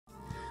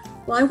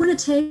Well, I want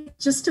to take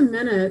just a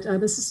minute.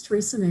 This is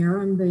Teresa Mayer.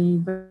 I'm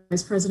the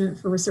Vice President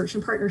for Research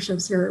and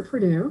Partnerships here at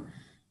Purdue.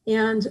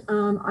 And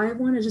I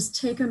want to just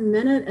take a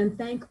minute and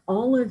thank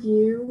all of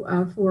you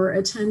for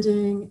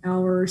attending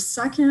our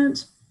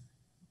second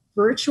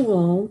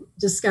virtual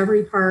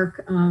Discovery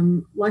Park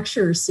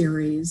lecture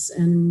series.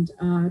 And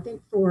I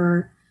think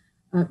for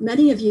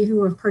many of you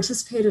who have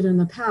participated in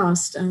the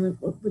past,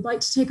 would like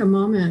to take a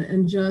moment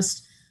and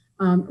just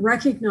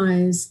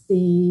recognize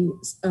the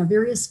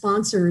various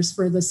sponsors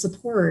for the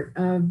support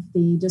of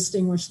the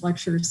Distinguished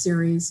Lecture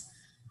Series.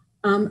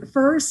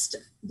 First,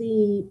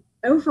 the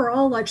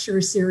overall lecture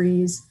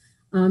series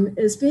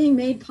is being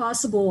made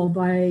possible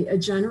by a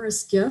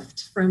generous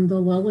gift from the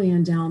Lilly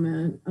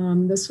Endowment.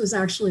 This was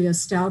actually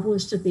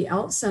established at the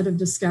outset of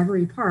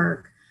Discovery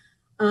Park,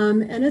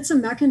 and it's a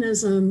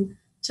mechanism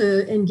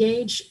to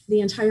engage the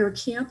entire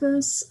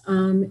campus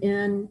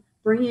in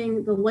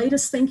bringing the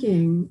latest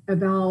thinking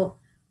about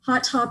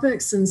hot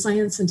topics in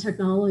science and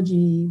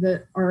technology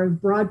that are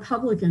of broad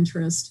public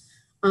interest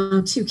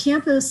to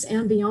campus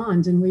and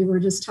beyond. And we were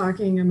just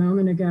talking a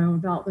moment ago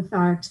about the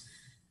fact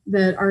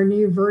that our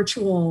new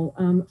virtual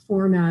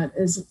format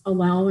is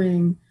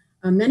allowing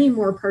many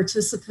more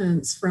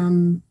participants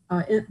from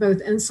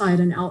both inside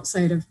and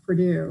outside of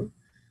Purdue.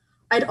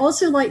 I'd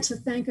also like to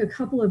thank a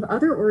couple of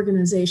other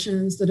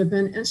organizations that have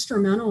been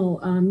instrumental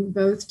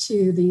both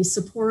to the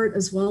support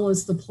as well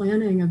as the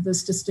planning of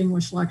this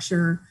distinguished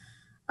lecture.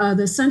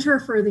 The Center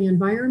for the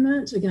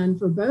Environment, again,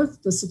 for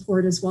both the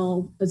support as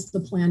well as the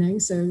planning.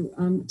 So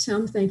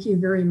Tim, thank you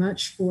very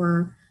much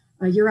for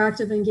your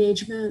active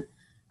engagement.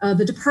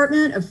 The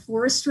Department of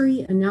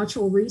Forestry and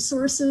Natural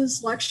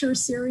Resources lecture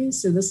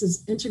series. So this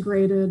is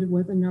integrated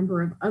with a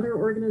number of other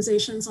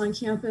organizations on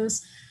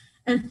campus.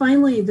 And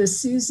finally, the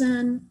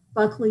Susan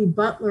Buckley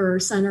Butler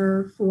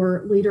Center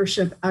for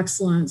Leadership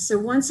Excellence. So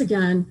once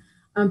again,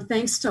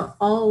 thanks to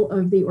all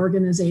of the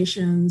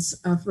organizations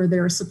for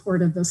their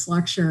support of this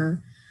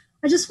lecture.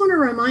 I just want to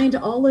remind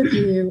all of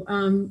you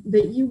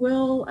that you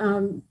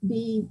will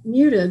be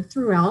muted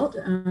throughout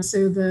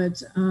so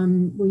that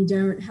we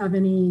don't have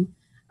any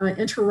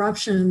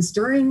interruptions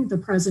during the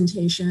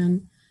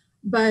presentation.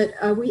 But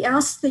we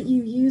ask that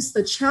you use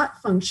the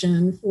chat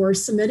function for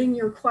submitting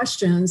your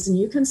questions, and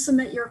you can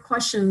submit your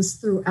questions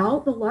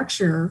throughout the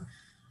lecture.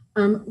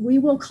 We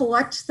will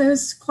collect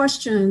those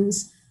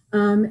questions,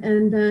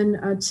 and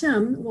then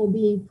Tim will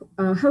be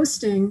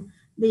hosting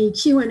the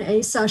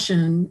Q&A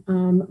session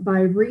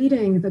by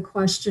reading the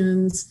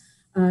questions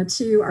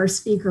to our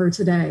speaker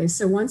today.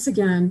 So once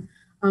again,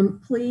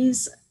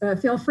 please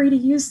feel free to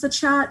use the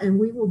chat, and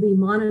we will be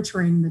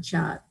monitoring the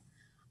chat.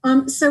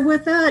 So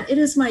with that, it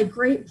is my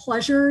great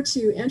pleasure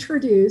to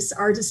introduce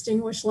our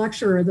distinguished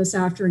lecturer this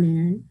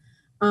afternoon,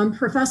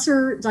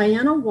 Professor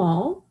Diana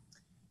Wall.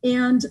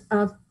 And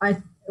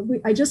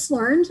I just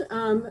learned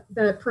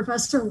that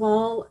Professor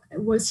Wall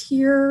was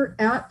here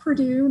at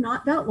Purdue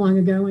not that long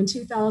ago in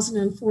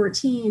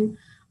 2014,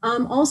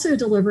 also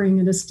delivering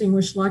a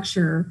distinguished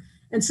lecture.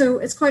 And so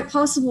it's quite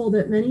possible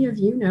that many of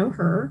you know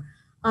her.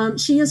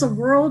 She is a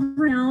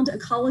world-renowned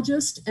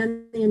ecologist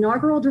and the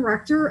inaugural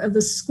director of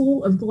the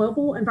School of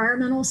Global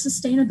Environmental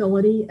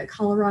Sustainability at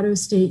Colorado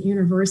State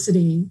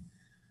University.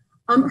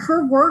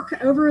 Her work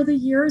over the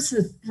years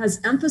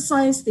has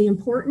emphasized the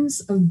importance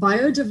of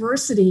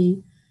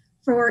biodiversity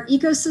for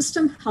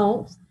ecosystem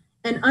health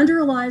and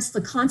underlies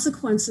the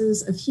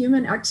consequences of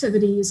human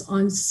activities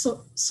on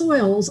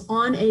soils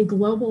on a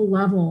global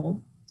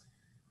level.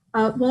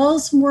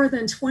 Wall's more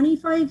than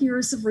 25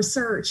 years of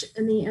research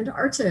in the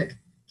Antarctic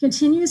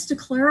continues to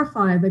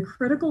clarify the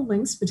critical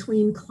links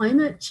between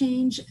climate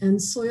change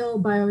and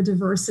soil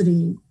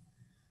biodiversity.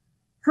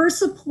 Her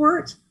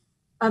support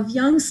of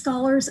young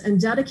scholars and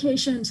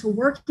dedication to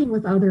working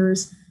with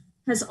others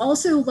has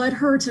also led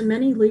her to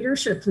many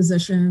leadership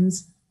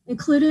positions,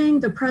 including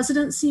the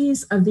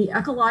presidencies of the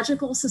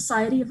Ecological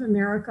Society of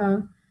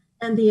America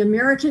and the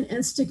American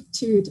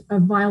Institute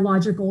of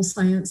Biological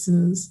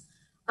Sciences.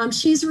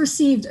 She's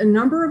received a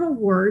number of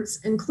awards,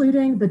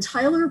 including the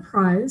Tyler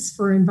Prize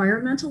for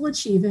Environmental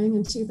Achieving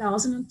in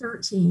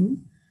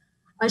 2013.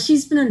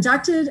 She's been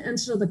inducted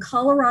into the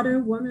Colorado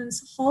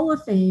Women's Hall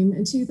of Fame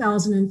in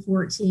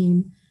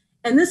 2014.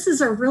 And this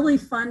is a really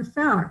fun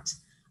fact.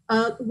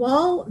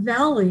 Wall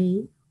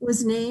Valley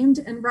was named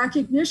in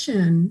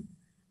recognition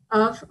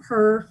of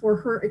her for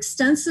her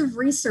extensive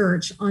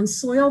research on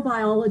soil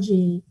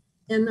biology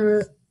in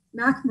the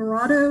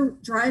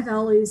McMurdo dry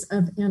valleys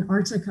of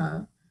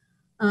Antarctica.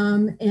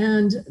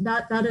 And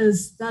that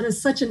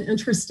is such an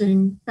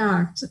interesting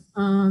fact.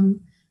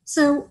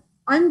 So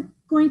I'm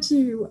going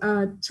to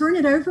turn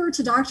it over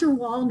to Dr.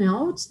 Wall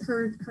now.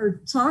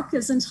 Her talk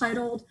is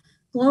entitled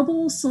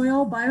Global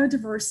Soil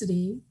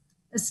Biodiversity,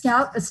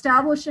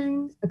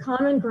 Establishing a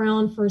Common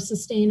Ground for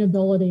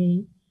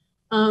Sustainability,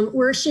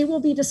 where she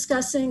will be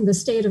discussing the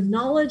state of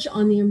knowledge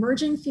on the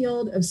emerging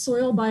field of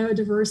soil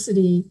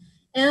biodiversity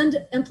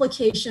and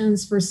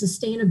implications for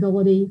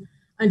sustainability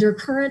under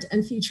current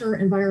and future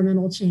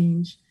environmental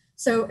change.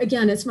 So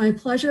again, it's my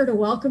pleasure to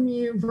welcome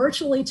you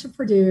virtually to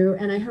Purdue,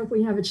 and I hope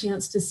we have a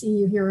chance to see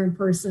you here in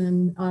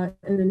person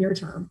in the near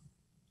term.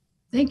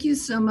 Thank you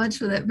so much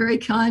for that very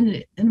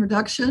kind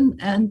introduction,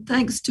 and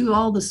thanks to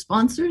all the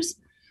sponsors.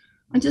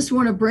 I just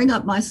want to bring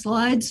up my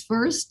slides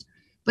first,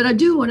 but I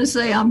do want to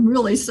say I'm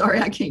really sorry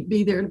I can't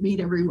be there to meet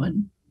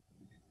everyone.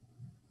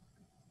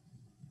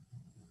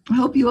 I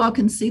hope you all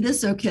can see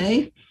this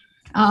okay.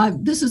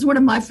 This is one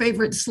of my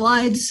favorite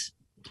slides,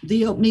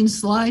 the opening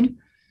slide,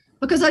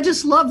 because I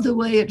just love the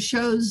way it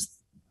shows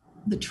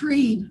the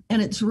tree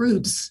and its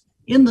roots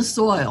in the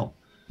soil.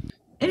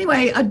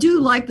 Anyway, I do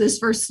like this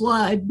first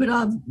slide, but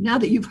now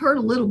that you've heard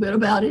a little bit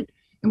about it,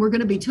 and we're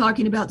going to be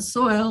talking about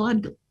soil,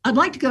 I'd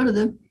like to go to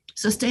the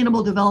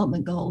Sustainable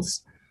Development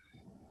Goals.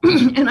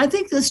 And I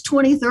think this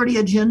 2030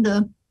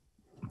 agenda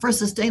for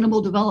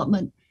sustainable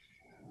development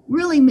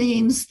really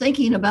means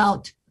thinking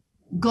about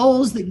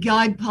goals that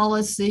guide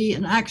policy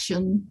and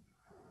action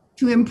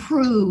to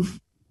improve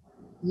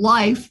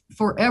life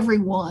for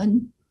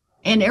everyone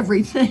and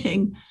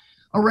everything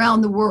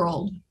around the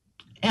world,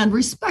 and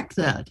respect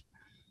that.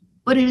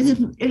 But it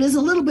is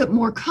a little bit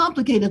more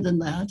complicated than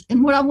that.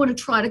 And what I want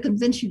to try to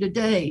convince you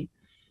today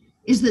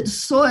is that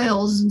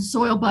soils and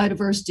soil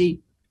biodiversity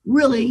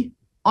really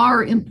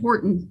are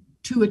important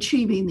to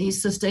achieving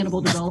these sustainable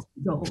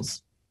development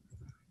goals.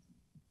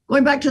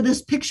 Going back to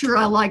this picture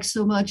I like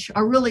so much,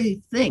 I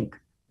really think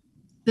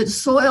that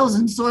soils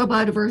and soil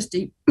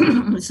biodiversity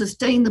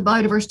sustain the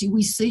biodiversity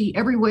we see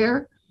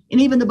everywhere, and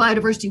even the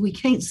biodiversity we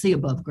can't see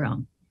above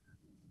ground.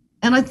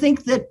 And I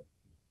think that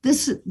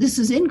this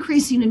is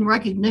increasing in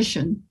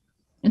recognition.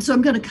 And so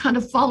I'm going to kind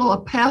of follow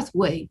a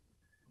pathway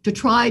to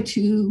try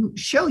to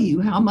show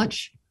you how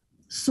much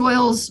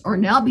soils are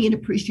now being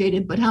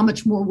appreciated, but how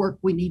much more work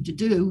we need to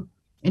do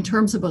in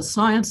terms of both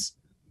science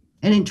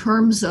and in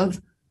terms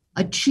of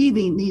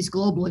achieving these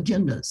global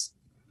agendas.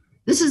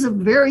 This is a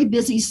very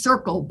busy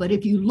circle, but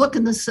if you look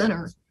in the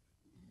center,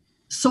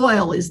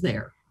 soil is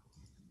there.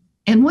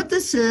 And what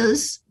this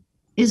is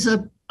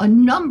a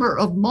number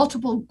of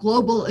multiple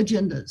global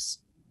agendas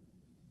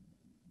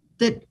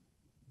that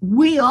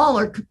we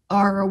all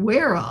are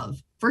aware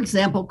of. For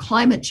example,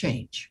 climate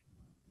change,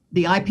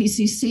 the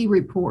IPCC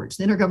reports,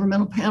 the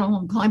Intergovernmental Panel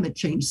on Climate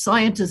Change,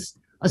 scientists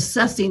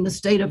assessing the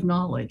state of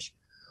knowledge.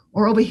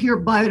 Or over here,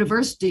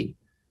 biodiversity,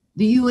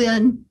 the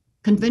UN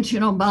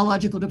Convention on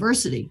Biological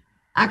Diversity.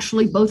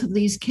 Actually, both of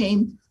these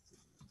came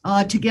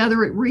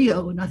together at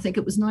Rio, and I think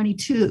it was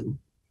 92.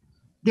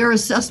 There are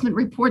assessment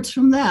reports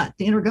from that,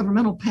 the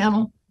Intergovernmental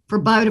Panel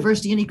for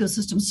Biodiversity and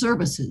Ecosystem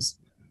Services.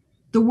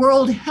 The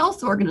World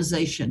Health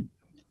Organization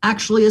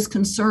actually is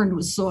concerned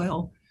with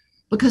soil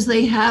because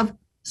they have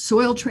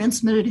soil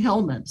transmitted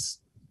helminths,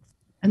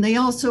 and they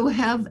also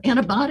have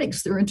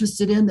antibiotics they're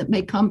interested in that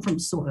may come from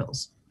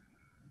soils.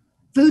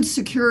 Food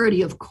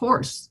security, of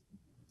course.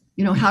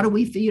 You know, how do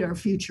we feed our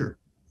future?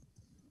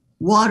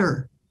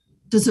 Water,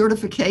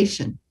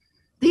 desertification.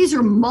 These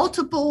are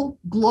multiple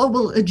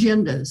global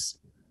agendas,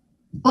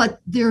 but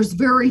there's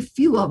very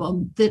few of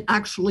them that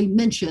actually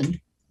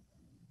mention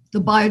the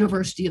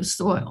biodiversity of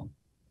soil.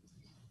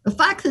 The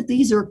fact that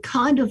these are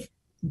kind of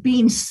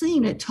being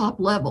seen at top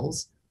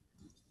levels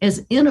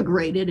as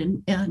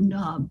integrated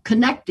and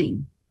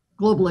connecting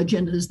global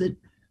agendas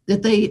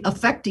that they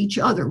affect each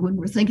other when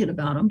we're thinking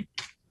about them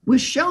was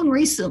shown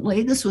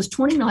recently. This was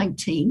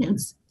 2019, and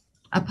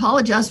I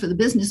apologize for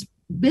the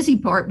busy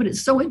part, but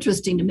it's so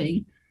interesting to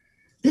me.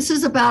 This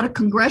is about a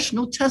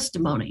congressional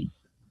testimony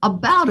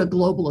about a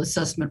global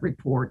assessment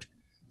report,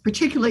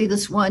 particularly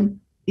this one,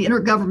 the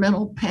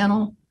Intergovernmental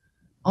Panel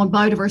on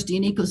Biodiversity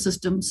and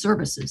Ecosystem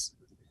Services.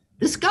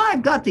 This guy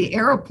I've got the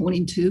arrow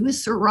pointing to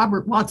is Sir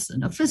Robert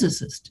Watson, a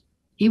physicist.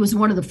 He was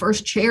one of the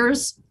first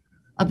chairs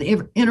of the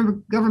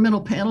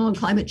Intergovernmental Panel on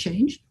Climate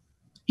Change.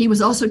 He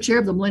was also chair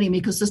of the Millennium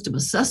Ecosystem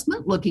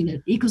Assessment, looking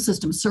at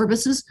ecosystem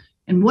services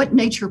and what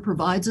nature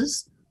provides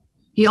us.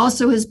 He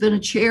also has been a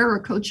chair or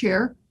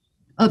co-chair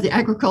of the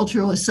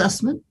Agricultural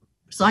Assessment,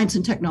 Science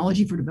and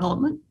Technology for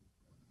Development.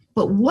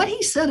 But what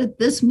he said at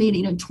this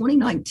meeting in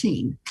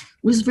 2019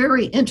 was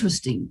very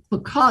interesting,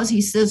 because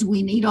he says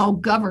we need all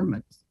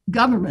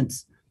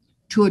governments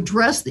to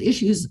address the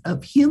issues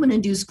of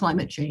human-induced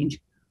climate change,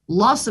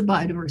 loss of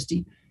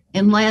biodiversity,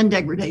 and land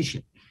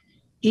degradation.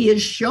 He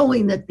is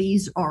showing that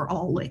these are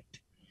all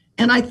linked.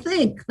 And I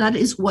think that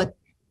is what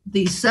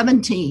the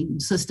 17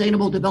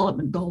 Sustainable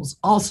Development Goals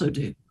also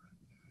do.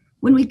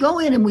 When we go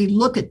in and we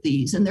look at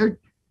these, and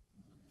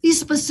these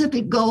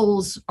specific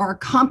goals are a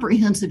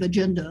comprehensive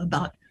agenda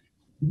about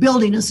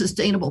building a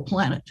sustainable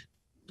planet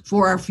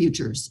for our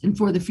futures and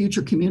for the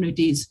future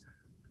communities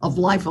of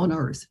life on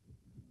Earth.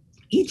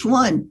 Each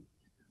one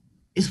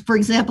is, for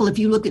example, if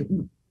you look at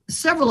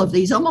several of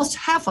these, almost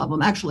half of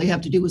them actually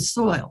have to do with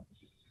soil,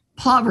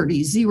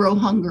 poverty, zero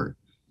hunger,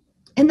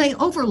 and they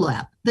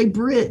overlap, they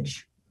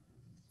bridge.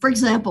 For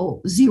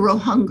example, zero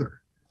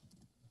hunger,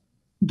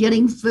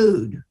 getting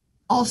food,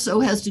 also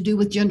has to do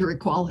with gender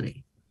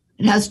equality.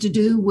 It has to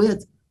do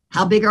with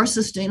how big our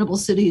sustainable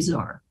cities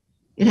are.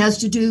 It has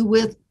to do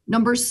with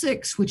number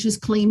 6, which is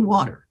clean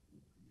water.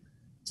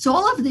 So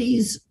all of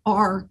these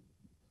are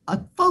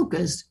a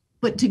focus,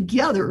 but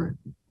together,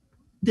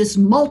 this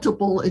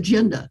multiple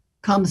agenda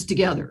comes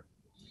together.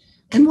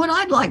 And what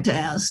I'd like to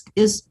ask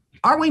is,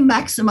 are we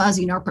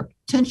maximizing our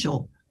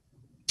potential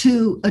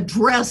to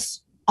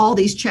address all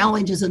these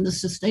challenges in the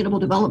Sustainable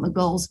Development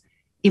Goals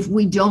if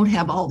we don't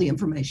have all the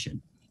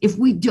information, if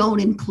we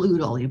don't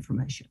include all the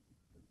information?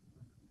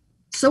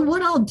 So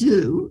what I'll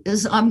do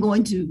is I'm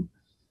going to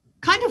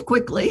kind of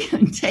quickly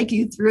take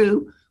you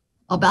through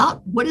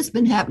about what has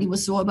been happening with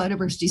soil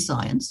biodiversity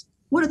science.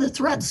 What are the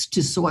threats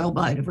to soil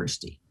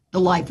biodiversity, the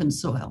life in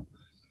soil?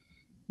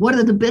 What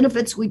are the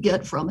benefits we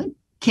get from it?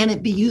 Can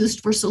it be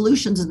used for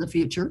solutions in the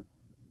future?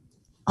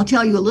 I'll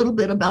tell you a little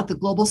bit about the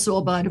Global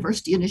Soil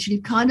Biodiversity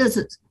Initiative, kind of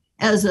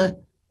as an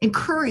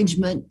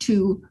encouragement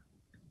to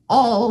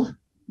all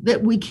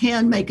that we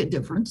can make a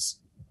difference.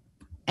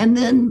 And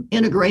then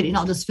integrating,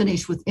 I'll just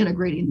finish with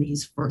integrating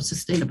these for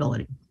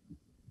sustainability.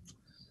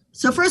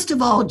 So first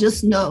of all,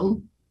 just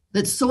know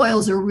that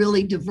soils are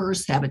really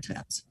diverse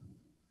habitats.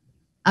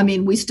 I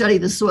mean, we study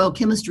the soil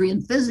chemistry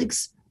and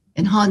physics,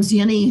 and Hans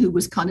Jenny, who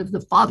was kind of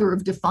the father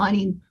of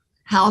defining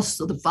House,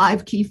 so the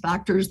 5 key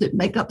factors that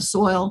make up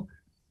soil,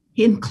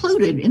 he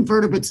included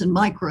invertebrates and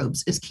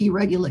microbes as key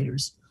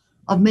regulators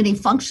of many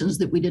functions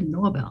that we didn't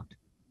know about.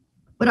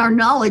 But our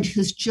knowledge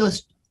has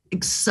just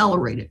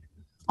accelerated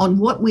on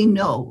what we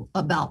know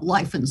about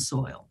life in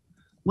soil,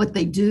 what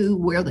they do,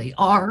 where they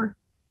are.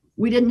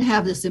 We didn't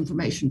have this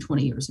information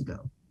 20 years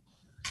ago.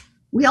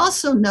 We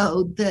also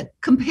know that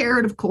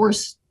compared, of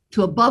course,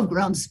 to above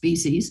ground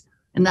species,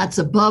 and that's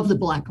above the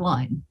black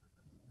line,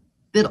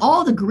 that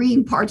all the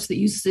green parts that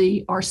you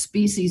see are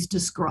species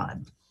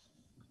described.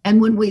 And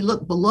when we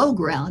look below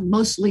ground,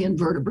 mostly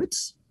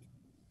invertebrates,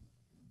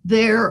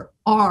 there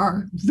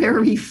are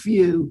very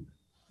few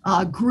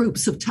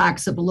groups of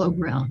taxa below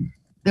ground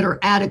that are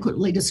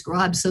adequately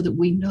described so that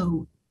we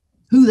know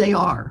who they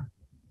are.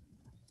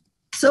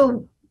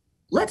 So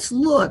let's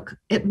look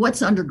at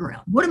what's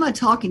underground. What am I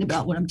talking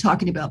about when I'm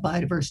talking about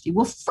biodiversity?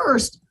 Well,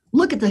 first,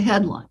 look at the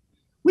headline.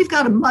 We've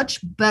got a much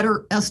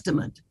better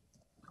estimate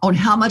on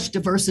how much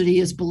diversity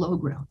is below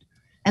ground.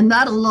 And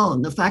that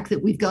alone, the fact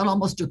that we've got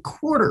almost a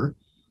quarter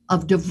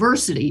of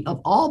diversity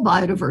of all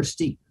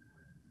biodiversity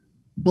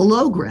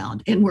below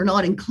ground, and we're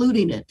not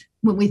including it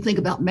when we think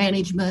about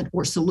management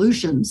or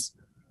solutions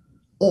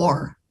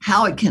or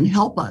how it can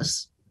help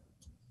us,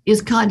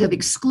 is kind of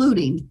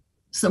excluding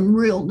some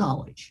real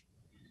knowledge.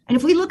 And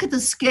if we look at the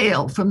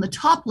scale from the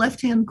top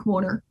left-hand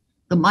corner,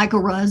 the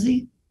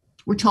mycorrhizae,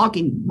 we're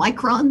talking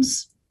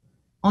microns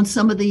on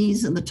some of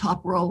these in the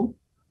top row,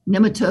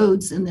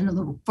 nematodes, and then in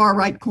the far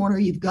right corner,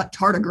 you've got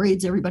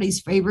tardigrades,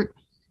 everybody's favorite.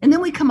 And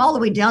then we come all the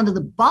way down to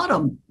the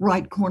bottom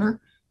right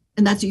corner,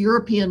 and that's a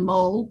European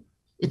mole.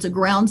 It's a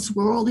ground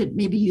squirrel. It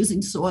may be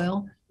using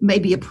soil,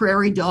 maybe a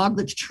prairie dog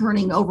that's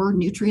churning over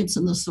nutrients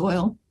in the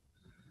soil.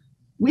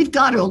 We've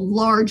got a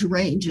large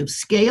range of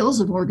scales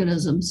of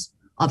organisms,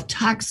 of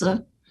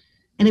taxa.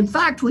 And in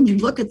fact, when you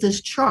look at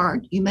this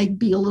chart, you may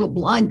be a little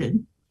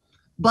blinded,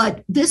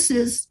 but this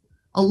is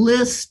a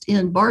list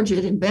in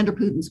Bargett and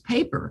Vanderputen's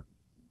paper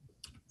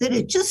that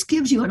it just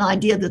gives you an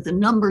idea that the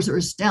numbers are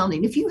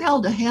astounding. If you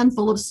held a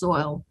handful of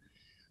soil,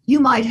 you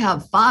might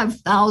have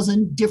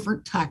 5,000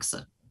 different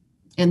taxa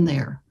in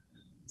there.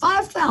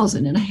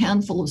 5,000 in a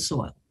handful of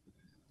soil.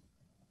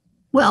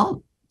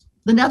 Well,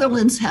 the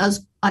Netherlands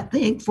has, I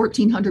think,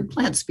 1,400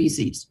 plant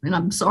species, and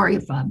I'm sorry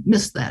if I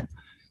missed that.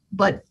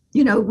 But,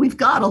 you know, we've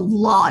got a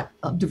lot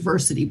of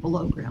diversity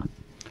below ground,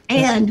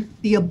 and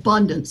the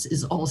abundance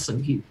is also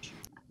huge.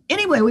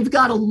 Anyway, we've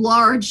got a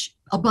large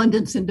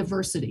abundance and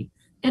diversity,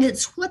 and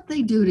it's what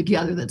they do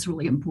together that's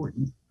really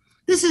important.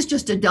 This is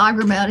just a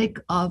diagrammatic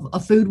of a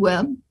food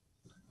web,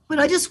 but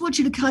I just want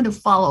you to kind of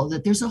follow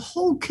that there's a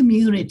whole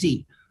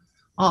community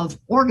of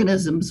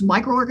organisms,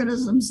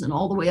 microorganisms, and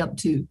all the way up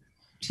to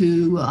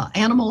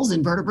animals,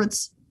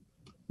 invertebrates,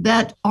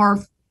 that are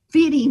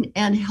feeding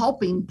and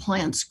helping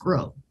plants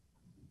grow,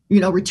 you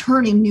know,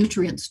 returning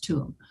nutrients to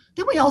them.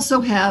 Then we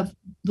also have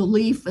the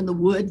leaf and the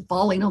wood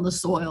falling on the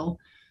soil,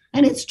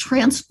 and it's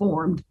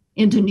transformed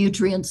into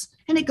nutrients,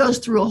 and it goes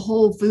through a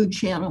whole food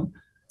channel,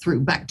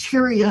 through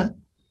bacteria,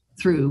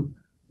 through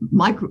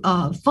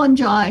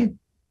fungi,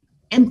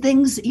 and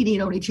things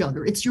eating on each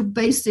other. It's your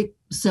basic,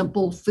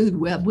 simple food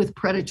web with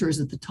predators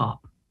at the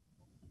top.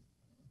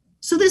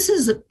 So this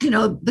is, you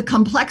know, the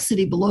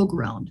complexity below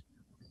ground.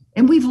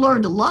 And we've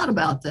learned a lot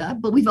about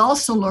that, but we've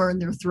also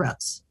learned their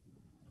threats.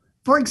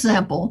 For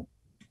example,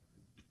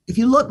 if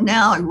you look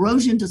now,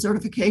 erosion,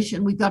 desertification,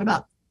 we've got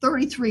about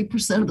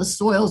 33% of the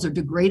soils are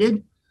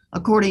degraded,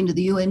 according to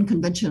the UN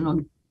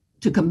Convention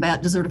to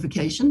Combat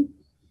Desertification.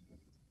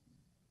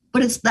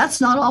 But that's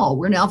not all.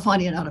 We're now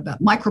finding out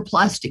about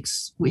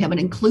microplastics. We haven't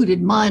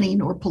included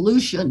mining or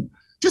pollution,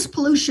 just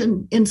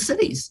pollution in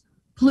cities,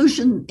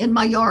 pollution in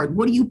my yard.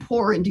 What do you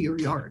pour into your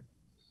yard?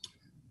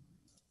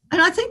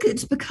 And I think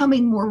it's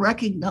becoming more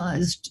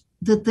recognized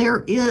that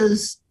there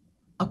is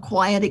a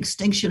quiet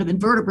extinction of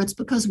invertebrates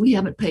because we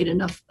haven't paid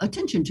enough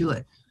attention to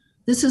it.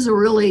 This is a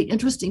really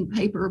interesting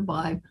paper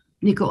by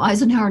Nico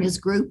Eisenhower and his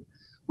group,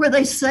 where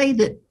they say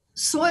that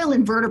soil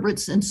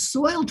invertebrates and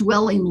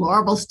soil-dwelling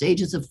larval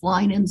stages of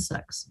flying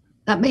insects,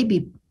 that may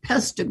be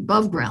pests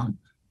above ground,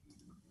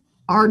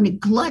 are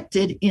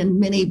neglected in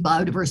many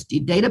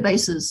biodiversity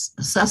databases,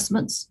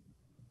 assessments.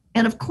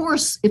 And of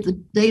course, if the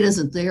data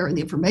isn't there and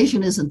the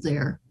information isn't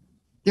there,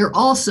 they're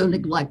also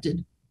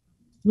neglected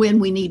when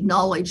we need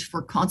knowledge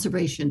for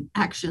conservation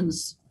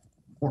actions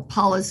or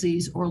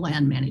policies or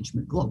land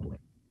management globally.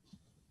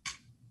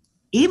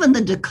 Even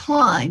the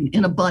decline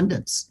in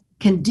abundance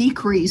can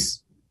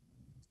decrease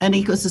an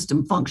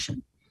ecosystem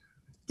function.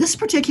 This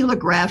particular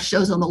graph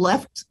shows on the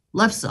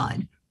left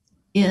side,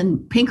 in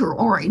pink or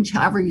orange,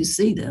 however you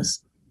see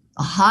this,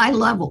 a high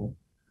level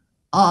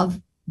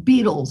of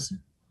beetles,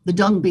 the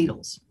dung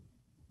beetles.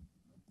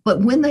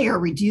 But when they are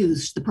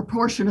reduced, the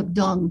proportion of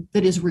dung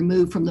that is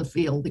removed from the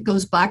field, that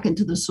goes back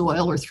into the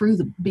soil or through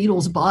the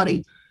beetle's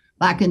body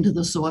back into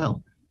the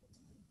soil,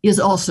 is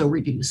also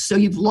reduced. So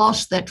you've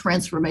lost that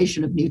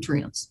transformation of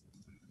nutrients.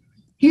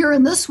 Here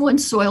in this one,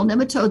 soil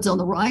nematodes on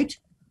the right,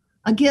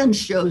 again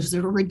shows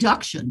that a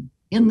reduction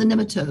in the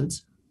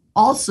nematodes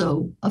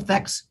also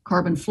affects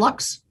carbon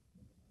flux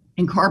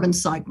and carbon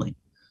cycling.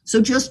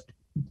 So just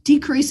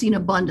decreasing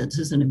abundance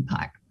is an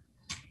impact.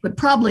 But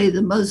probably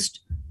the most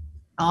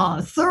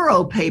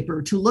thorough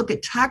paper to look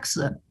at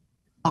taxa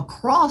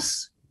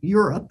across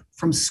Europe,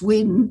 from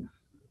Sweden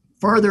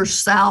further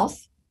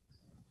south,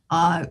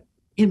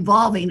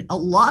 involving a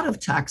lot of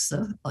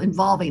taxa,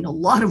 involving a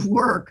lot of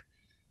work,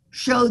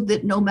 showed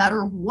that no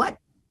matter what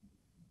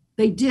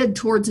they did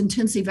towards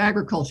intensive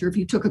agriculture, if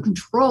you took a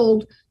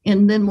controlled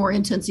and then more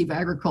intensive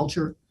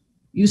agriculture,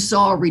 you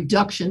saw a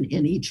reduction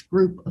in each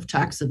group of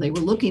taxa they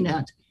were looking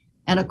at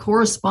and a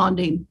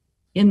corresponding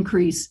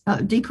decrease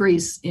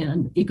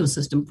in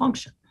ecosystem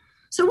function.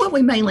 So what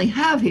we mainly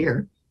have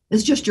here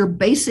is just your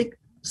basic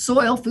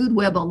soil food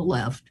web on the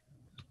left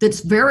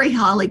that's very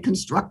highly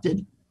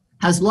constructed,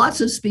 has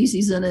lots of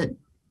species in it,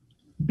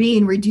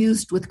 being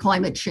reduced with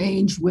climate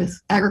change, with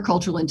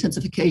agricultural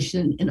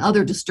intensification and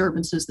other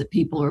disturbances that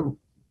people are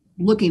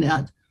looking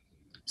at.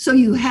 So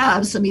you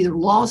have some either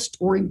lost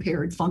or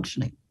impaired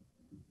functioning.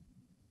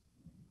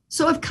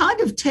 So I've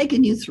kind of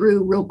taken you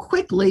through real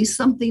quickly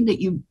something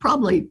that you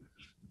probably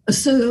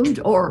assumed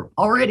or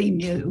already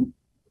knew.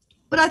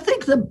 But I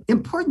think the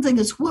important thing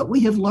is what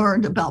we have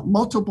learned about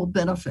multiple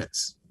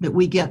benefits that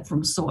we get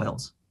from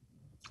soils,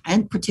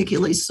 and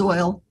particularly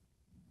soil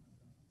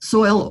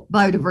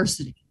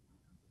biodiversity.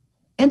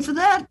 And for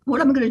that,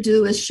 what I'm going to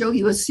do is show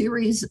you a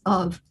series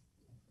of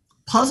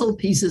puzzle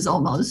pieces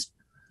almost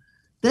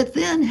that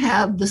then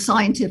have the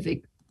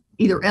scientific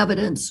either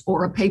evidence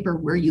or a paper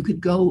where you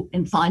could go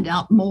and find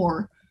out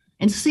more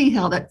and see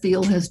how that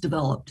field has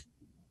developed.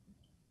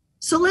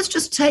 So let's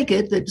just take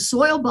it that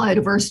soil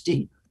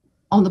biodiversity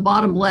on the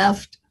bottom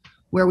left,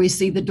 where we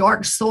see the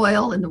dark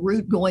soil and the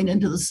root going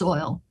into the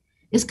soil,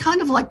 is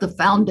kind of like the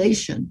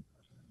foundation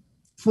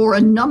for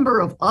a number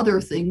of other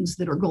things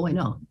that are going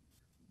on.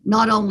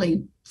 Not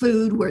only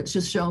food, where it's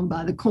just shown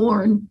by the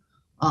corn,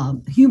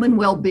 human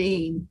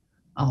well-being,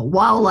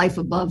 wildlife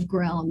above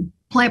ground,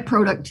 plant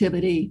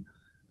productivity,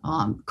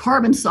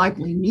 carbon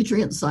cycling,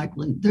 nutrient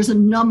cycling. There's a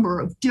number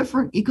of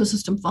different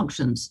ecosystem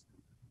functions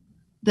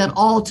that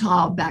all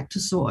tie back to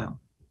soil.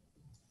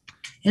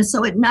 And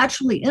so it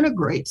naturally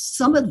integrates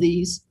some of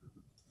these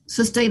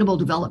sustainable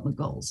development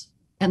goals.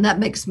 And that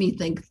makes me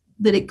think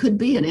that it could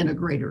be an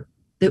integrator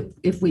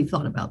if we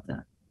thought about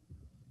that.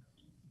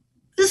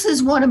 This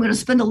is one I'm going to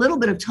spend a little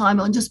bit of time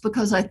on just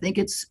because I think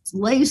it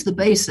lays the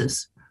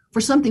basis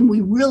for something we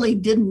really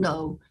didn't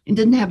know and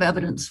didn't have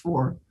evidence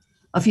for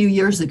a few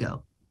years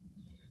ago.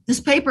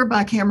 This paper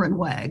by Cameron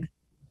Wagg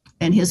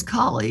and his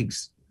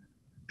colleagues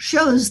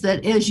shows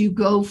that as you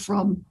go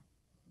from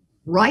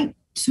right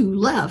to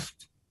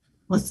left,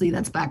 let's see,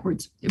 that's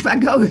backwards. If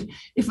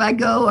I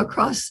go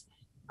across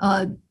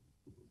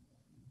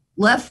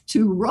left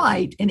to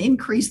right and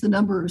increase the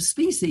number of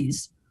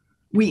species,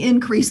 we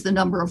increase the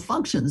number of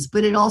functions,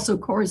 but it also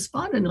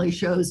correspondingly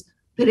shows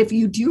that if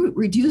you do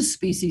reduce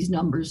species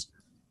numbers,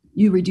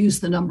 you reduce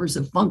the numbers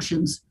of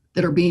functions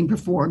that are being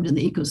performed in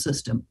the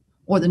ecosystem,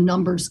 or the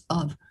numbers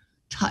of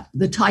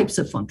the types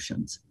of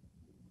functions.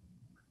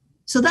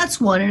 So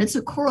that's one, and it's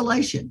a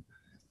correlation.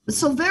 But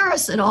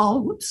Silveris et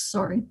al.,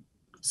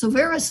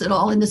 Silveris et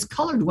al., in this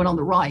colored one on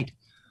the right,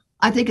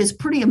 I think is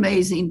pretty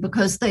amazing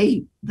because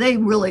they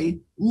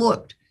really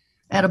looked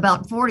at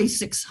about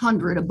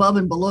 4,600 above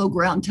and below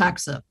ground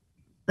taxa.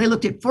 They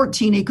looked at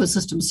 14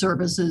 ecosystem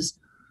services.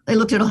 They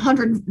looked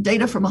at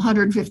data from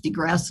 150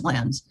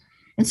 grasslands.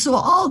 And so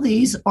all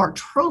these are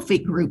trophy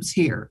groups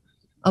here,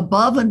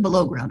 above and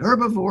below ground,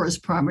 herbivores,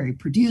 primary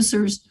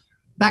producers,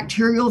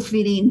 bacterial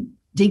feeding,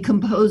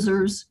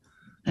 decomposers,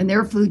 and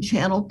their food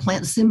channel,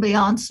 plant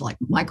symbionts like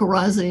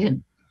mycorrhizae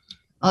and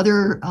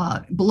other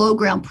below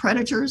ground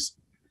predators.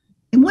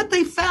 And what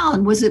they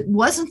found was it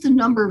wasn't the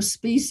number of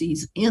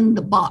species in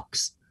the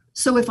box.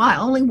 So if I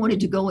only wanted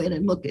to go in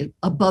and look at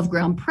above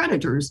ground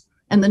predators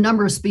and the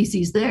number of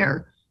species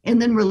there,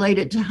 and then relate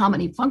it to how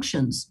many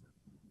functions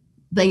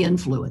they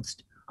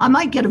influenced, I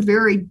might get a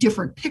very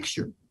different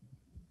picture.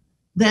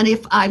 than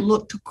if I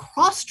looked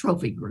across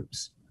trophy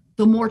groups.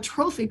 The more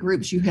trophy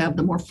groups you have,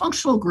 the more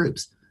functional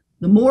groups,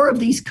 the more of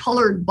these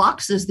colored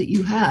boxes that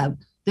you have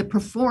that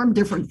perform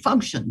different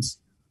functions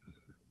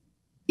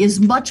is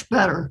much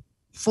better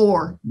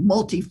for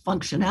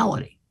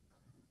multifunctionality.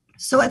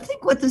 So I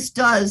think what this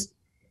does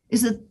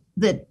is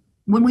that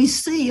when we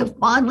see a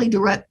finely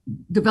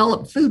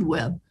developed food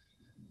web,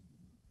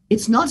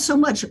 it's not so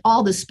much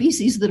all the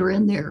species that are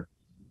in there,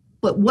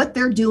 but what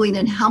they're doing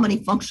and how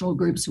many functional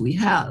groups we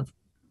have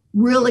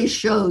really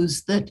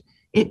shows that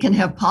it can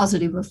have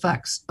positive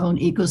effects on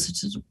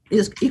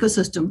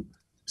ecosystem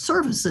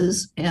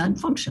services and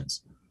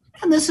functions.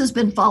 And this has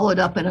been followed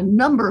up in a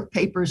number of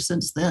papers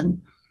since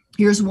then.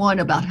 Here's one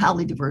about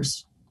highly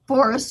diverse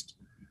forest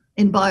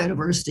and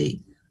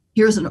biodiversity.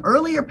 Here's an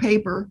earlier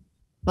paper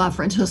by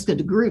Francesca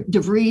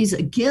de Vries,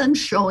 again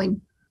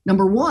showing,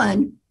 number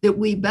one, that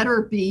we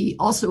better be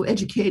also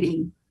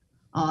educating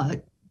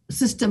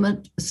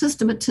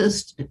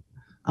systematist,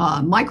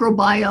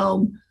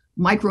 microbiome,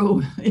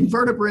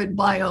 microinvertebrate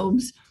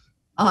biomes.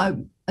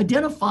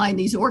 Identifying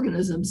these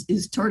organisms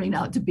is turning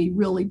out to be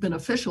really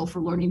beneficial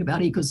for learning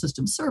about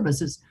ecosystem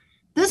services.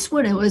 This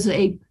one, it was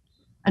an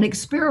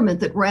experiment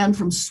that ran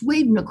from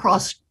Sweden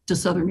across to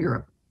Southern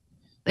Europe.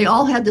 They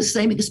all had the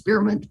same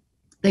experiment.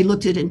 They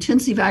looked at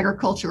intensive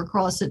agriculture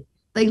across it.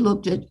 They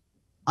looked at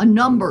a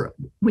number.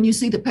 When you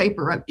see the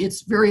paper,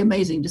 it's very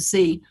amazing to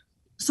see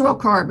soil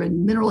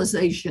carbon,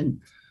 mineralization.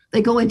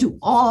 They go into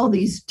all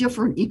these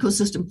different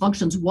ecosystem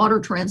functions, water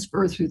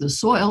transfer through the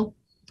soil.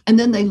 And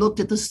then they looked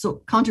at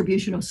the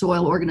contribution of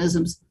soil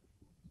organisms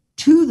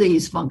to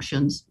these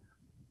functions.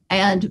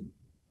 And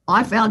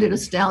I found it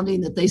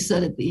astounding that they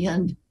said at the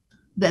end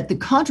that the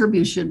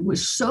contribution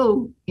was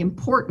so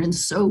important and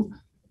so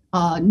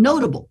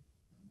notable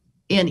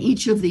in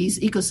each of these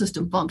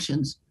ecosystem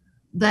functions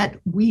that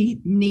we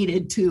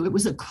needed to, it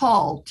was a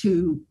call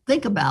to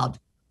think about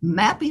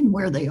mapping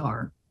where they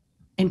are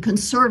and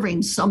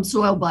conserving some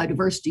soil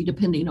biodiversity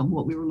depending on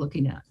what we were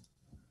looking at.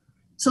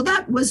 So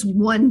that was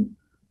one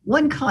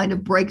kind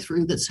of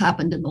breakthrough that's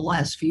happened in the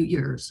last few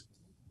years.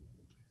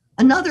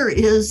 Another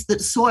is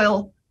that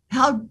soil,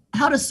 how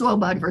does soil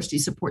biodiversity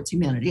support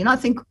humanity? And I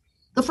think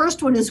the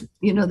first one is,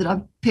 that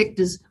I've picked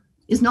is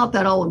not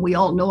that old and we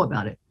all know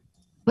about it.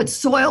 But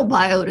soil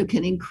biota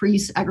can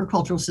increase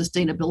agricultural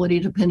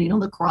sustainability depending on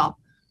the crop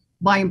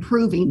by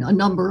improving a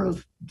number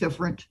of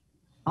different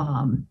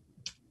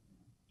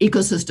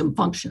ecosystem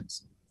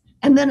functions.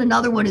 And then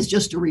another one is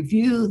just a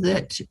review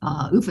that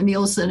Uffe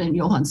Nielsen and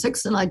Johan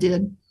Six and I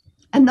did.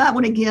 And that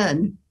one,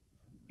 again,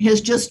 has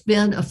just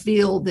been a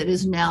field that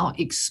is now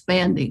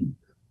expanding,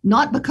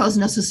 not because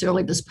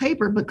necessarily of this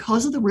paper,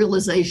 because of the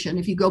realization,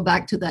 if you go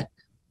back to that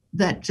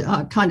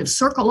kind of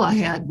circle I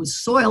had with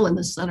soil in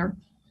the center,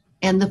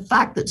 and the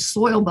fact that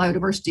soil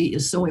biodiversity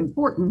is so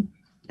important.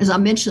 As I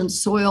mentioned,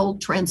 soil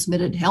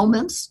transmitted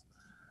helminths.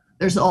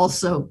 There's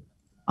also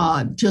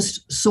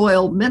just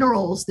soil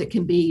minerals that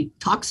can be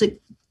toxic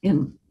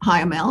in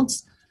high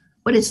amounts,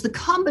 but it's the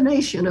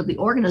combination of the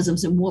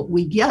organisms and what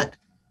we get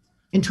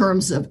in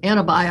terms of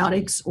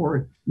antibiotics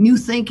or new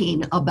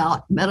thinking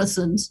about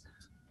medicines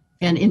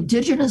and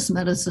indigenous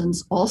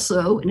medicines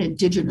also and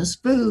indigenous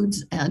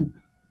foods and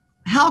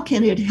how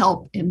can it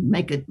help and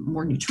make it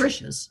more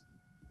nutritious.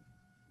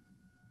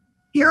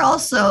 Here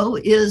also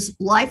is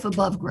life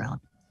above ground.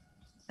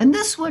 And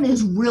this one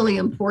is really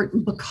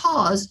important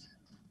because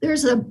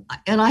there's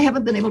and I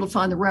haven't been able to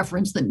find the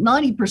reference, that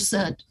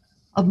 90%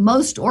 of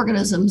most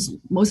organisms,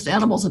 most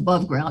animals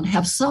above ground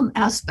have some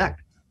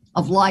aspect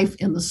of life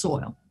in the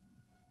soil.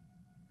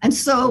 And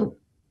so,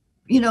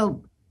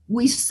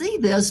 we see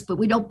this, but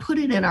we don't put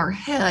it in our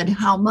head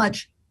how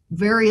much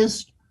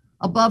various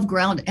above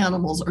ground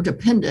animals are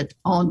dependent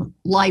on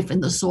life in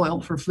the soil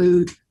for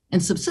food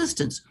and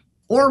subsistence,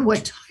 or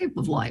what type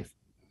of life.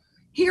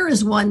 Here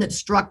is one that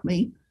struck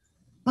me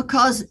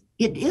because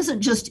it isn't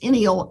just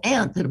any old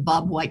ant that a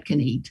bobwhite can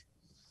eat.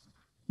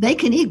 They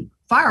can eat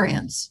fire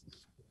ants,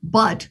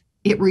 but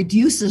it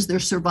reduces their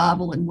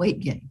survival and weight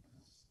gain.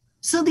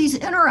 So these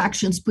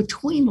interactions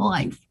between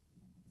life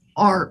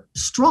are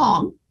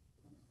strong,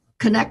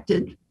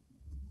 connected,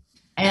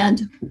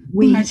 and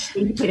we need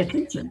to pay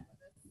attention.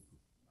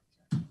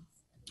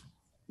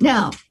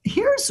 Now,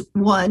 here's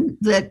one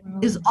that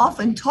is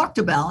often talked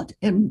about,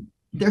 and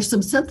there's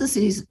some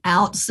syntheses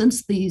out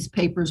since these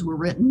papers were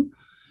written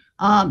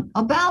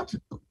about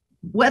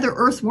whether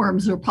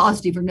earthworms are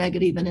positive or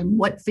negative and in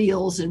what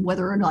fields and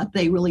whether or not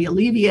they really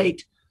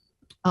alleviate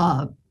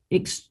the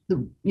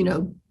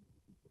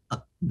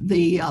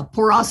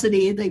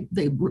porosity,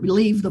 they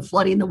relieve the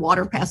flooding, the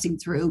water passing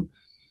through.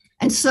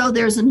 And so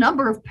there's a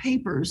number of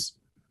papers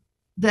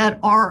that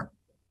are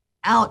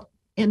out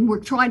and we're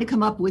trying to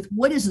come up with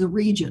what is the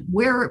region,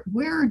 where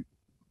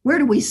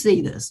do we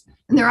see this?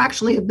 And there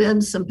actually have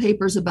been some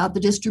papers about the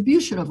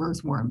distribution of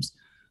earthworms.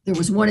 There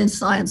was one in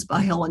Science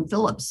by Helen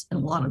Phillips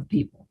and a lot of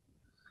people.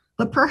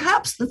 But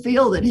perhaps the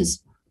field that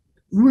has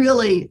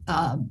really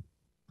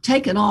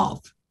taken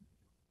off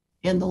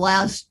in the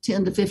last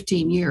 10 to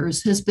 15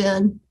 years has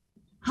been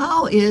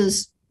how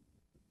is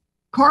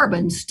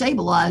carbon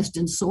stabilized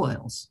in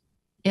soils.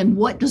 And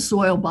what does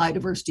soil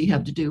biodiversity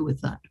have to do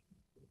with that?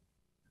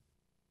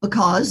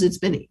 Because it's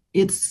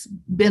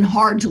been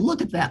hard to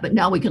look at that, but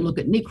now we can look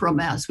at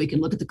necromass, we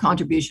can look at the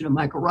contribution of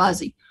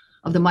mycorrhizae,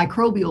 of the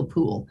microbial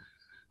pool,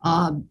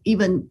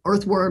 even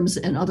earthworms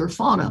and other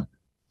fauna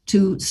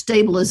to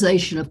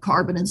stabilization of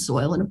carbon in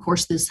soil. And of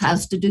course, this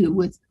has to do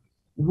with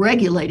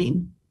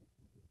regulating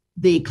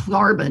the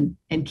carbon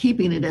and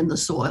keeping it in the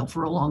soil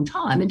for a long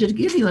time. And to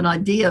give you an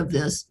idea of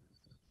this,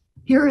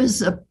 here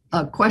is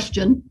a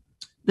question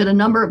that a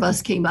number of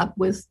us came up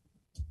with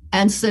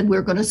and said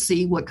we're going to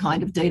see what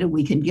kind of data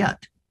we can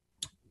get.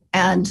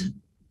 And,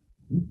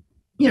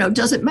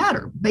 does it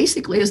matter?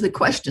 Basically is the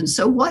question.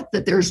 So what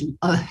that there's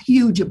a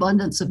huge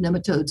abundance of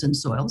nematodes in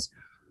soils?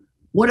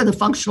 What are the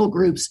functional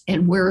groups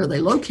and where are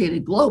they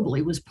located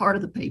globally was part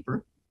of the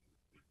paper.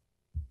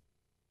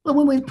 But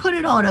when we put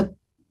it on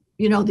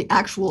the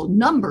actual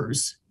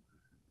numbers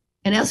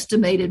and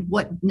estimated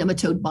what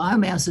nematode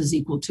biomass is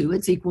equal to,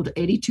 it's equal to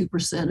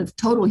 82% of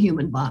total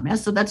human biomass.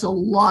 So that's a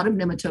lot of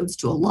nematodes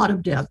to a lot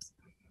of depth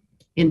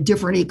in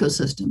different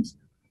ecosystems.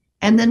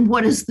 And then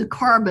what is the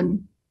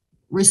carbon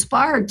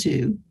respired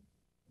to?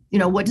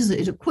 What is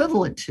it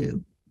equivalent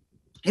to?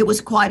 It was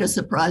quite a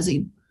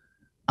surprising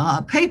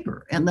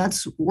paper, and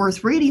that's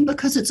worth reading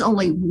because it's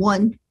only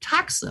one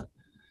taxa.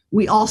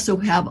 We also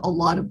have a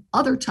lot of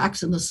other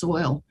taxa in the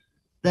soil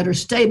that are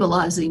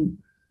stabilizing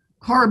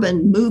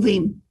carbon,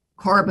 moving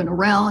carbon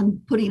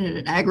around, putting it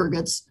in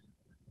aggregates,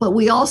 but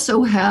we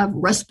also have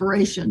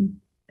respiration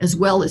as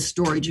well as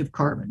storage of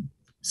carbon.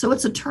 So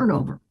it's a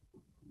turnover.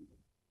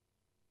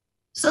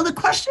 So the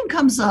question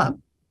comes up,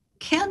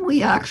 can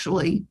we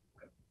actually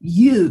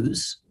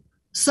use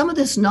some of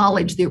this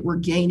knowledge that we're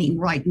gaining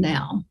right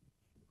now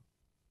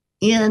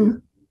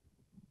in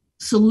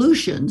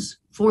solutions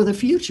for the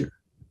future?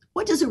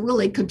 What does it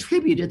really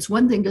contribute? It's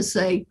one thing to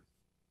say,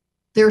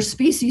 there are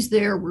species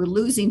there, we're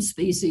losing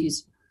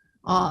species.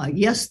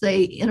 Yes,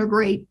 they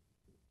integrate,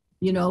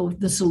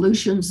 the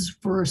solutions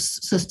for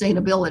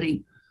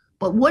sustainability,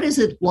 but what is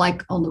it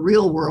like on the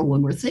real world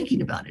when we're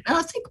thinking about it? And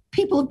I think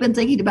people have been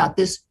thinking about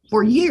this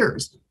for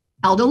years.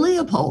 Aldo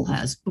Leopold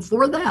has,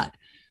 before that,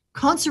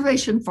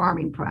 conservation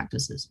farming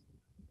practices.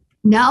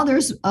 Now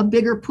there's a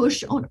bigger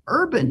push on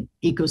urban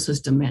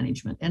ecosystem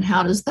management. And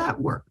how does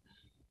that work?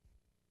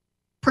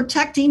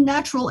 Protecting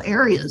natural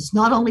areas,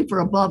 not only for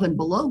above and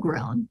below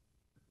ground,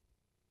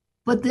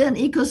 but then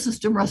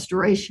ecosystem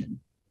restoration.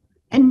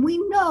 And we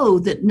know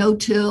that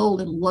no-till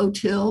and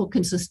low-till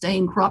can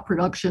sustain crop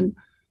production,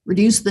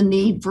 reduce the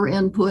need for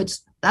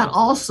inputs. That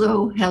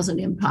also has an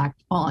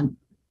impact on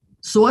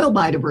soil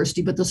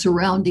biodiversity, but the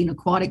surrounding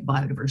aquatic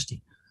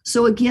biodiversity.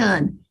 So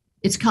again,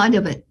 it's kind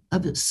of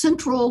a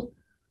central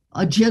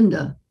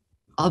agenda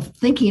of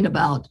thinking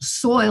about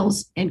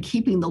soils and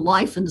keeping the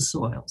life in the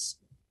soils.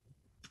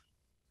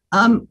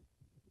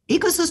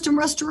 Ecosystem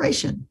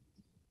restoration.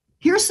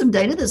 Here's some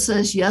data that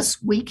says,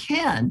 yes, we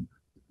can,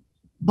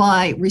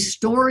 by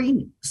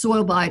restoring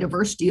soil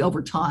biodiversity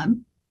over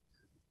time,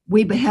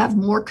 we have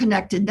more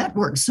connected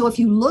networks. So if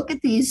you look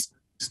at these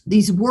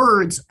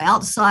words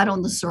outside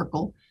on the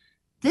circle,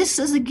 this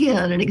is,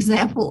 again, an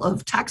example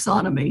of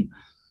taxonomy,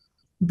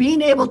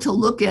 being able to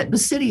look at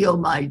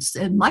basidiomytes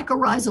and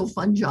mycorrhizal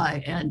fungi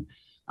and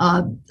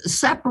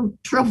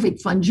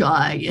saprotrophic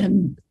fungi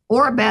and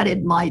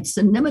orobatid mites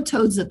and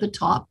nematodes at the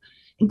top,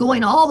 and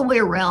going all the way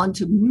around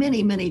to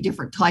many, many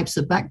different types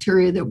of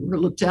bacteria that were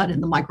looked at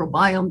in the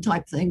microbiome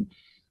type thing.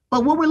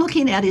 But what we're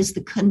looking at is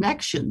the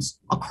connections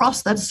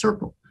across that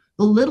circle,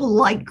 the little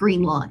light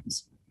green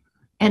lines.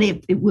 And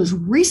it was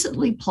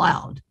recently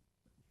plowed.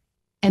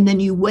 And then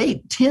you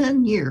wait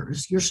 10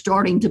 years, you're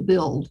starting to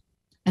build.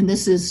 And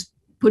this is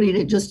putting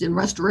it just in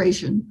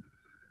restoration.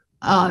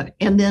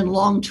 And then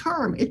long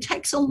term, it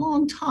takes a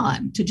long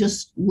time to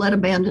just let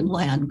abandoned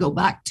land go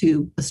back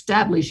to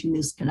establishing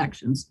these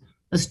connections,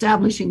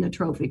 establishing the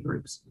trophy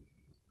groups.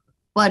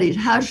 But it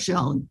has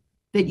shown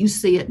that you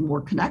see it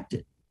more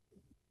connected.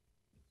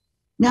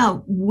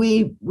 Now,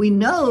 we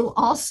know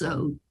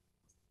also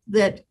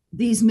that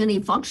these many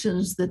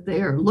functions that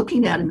they're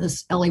looking at in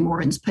this Ellie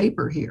Morin's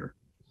paper here,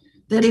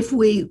 that if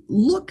we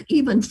look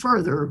even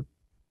further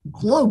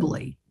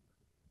globally,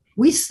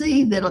 we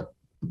see that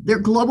there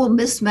are global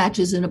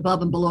mismatches in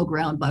above and below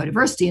ground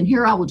biodiversity. And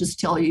here I will just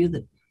tell you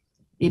that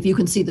if you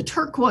can see the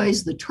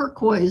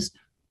turquoise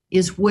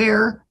is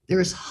where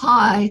there's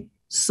high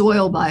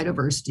soil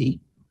biodiversity,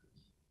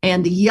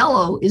 and the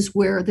yellow is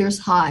where there's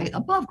high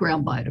above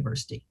ground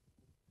biodiversity.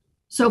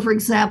 So for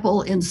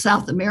example, in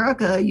South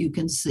America, you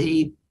can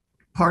see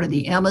part of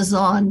the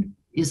Amazon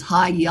is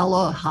high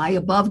yellow, high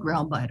above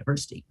ground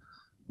biodiversity.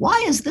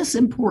 Why is this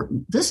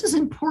important? This is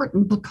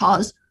important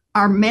because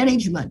our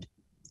management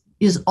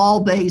is all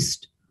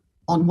based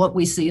on what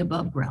we see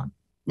above ground.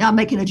 Now I'm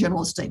making a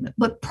general statement,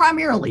 but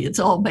primarily it's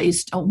all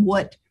based on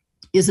what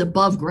is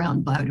above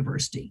ground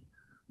biodiversity,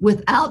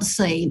 without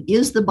saying,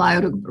 is the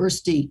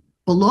biodiversity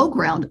below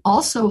ground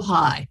also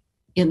high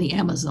in the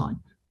Amazon?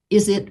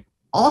 Is it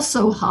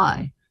also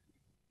high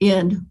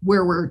in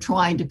where we're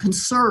trying to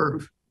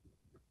conserve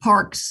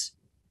parks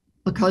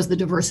because the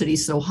diversity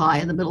is so high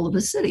in the middle of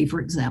a city, for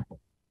example.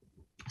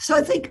 So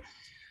I think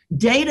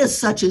data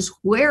such as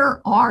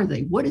where are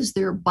they? What is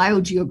their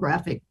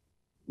biogeographic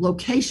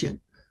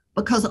location?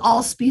 Because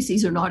all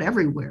species are not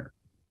everywhere,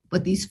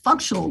 but these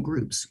functional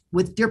groups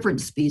with different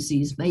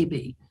species may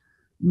be.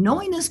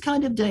 Knowing this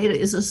kind of data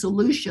is a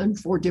solution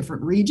for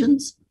different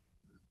regions.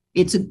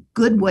 It's a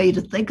good way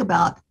to think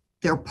about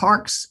their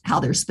parks, how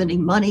they're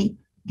spending money,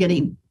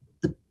 getting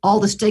all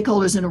the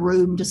stakeholders in a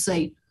room to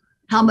say,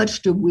 how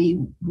much do we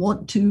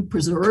want to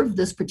preserve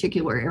this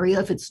particular area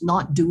if it's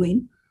not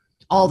doing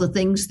all the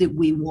things that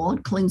we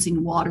want,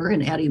 cleansing water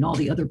and adding all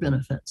the other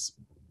benefits.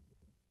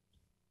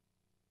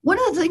 One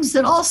of the things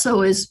that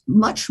also is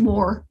much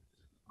more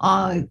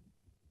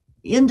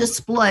in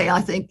display,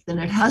 I think, than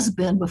it has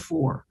been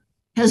before,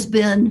 has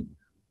been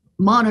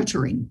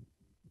monitoring.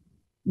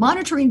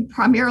 Monitoring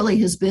primarily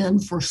has been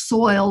for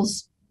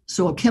soils,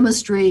 soil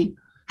chemistry,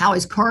 how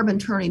is carbon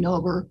turning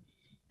over.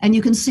 And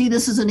you can see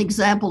this is an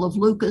example of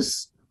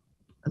Lucas,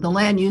 the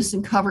Land Use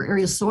and Cover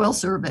Area Soil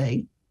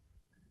Survey.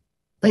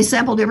 They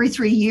sampled every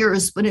 3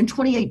 years, but in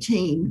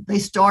 2018, they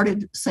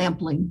started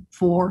sampling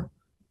for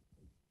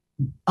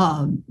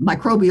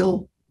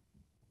microbial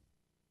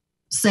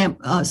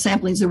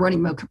samplings. They're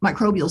running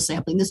microbial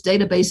sampling. This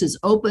database is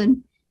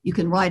open. You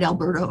can write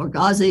Alberto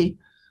Orgazzi,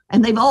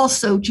 and they've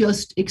also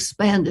just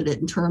expanded it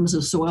in terms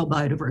of soil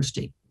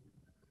biodiversity.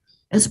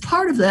 As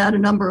part of that, a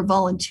number of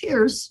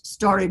volunteers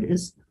started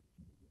as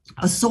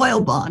a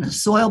soil bond, a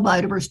soil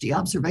biodiversity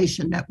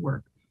observation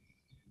network.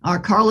 Our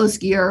Carlos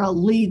Guerra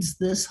leads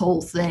this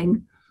whole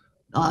thing.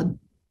 I'm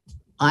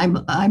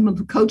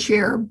a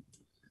co-chair,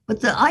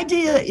 but the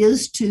idea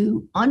is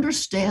to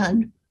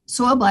understand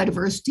soil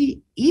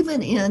biodiversity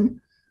even in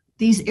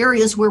these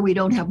areas where we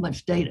don't have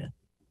much data,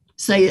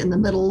 say in the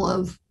middle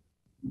of,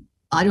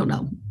 I don't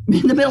know,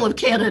 in the middle of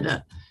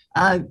Canada,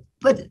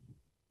 but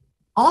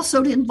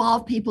also to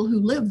involve people who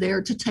live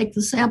there to take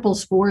the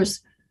samples for us,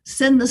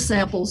 send the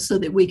samples so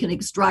that we can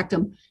extract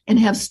them and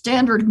have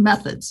standard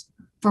methods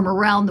from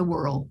around the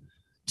world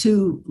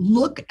to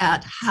look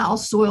at how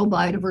soil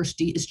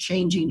biodiversity is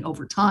changing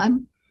over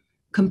time,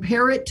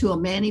 compare it to a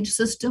managed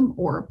system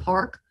or a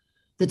park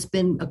that's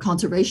been a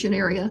conservation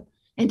area,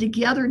 and to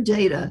gather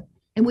data.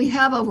 And we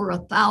have over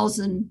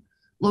 1,000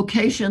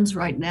 locations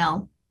right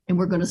now, and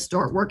we're going to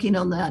start working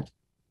on that.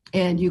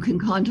 And you can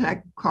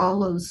contact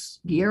Carlos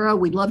Guerra.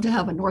 We'd love to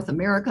have a North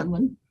American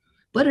one.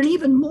 But an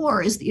even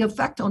more is the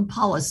effect on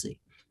policy.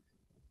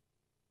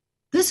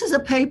 This is a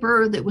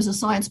paper that was a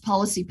science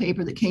policy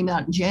paper that came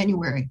out in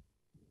January.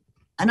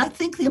 And I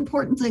think the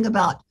important thing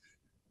about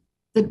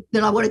that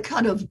I want to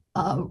kind of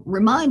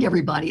remind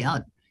everybody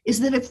out is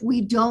that if we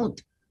don't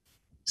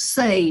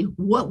say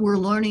what we're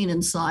learning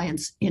in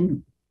science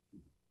and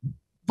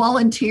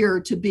volunteer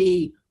to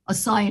be a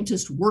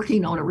scientist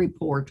working on a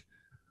report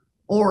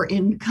or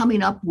in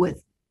coming up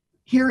with,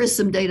 here is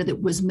some data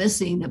that was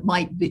missing that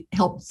might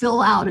help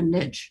fill out a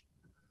niche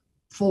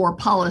for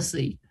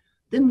policy,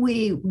 then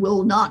we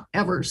will not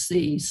ever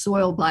see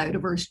soil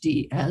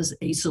biodiversity as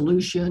a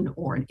solution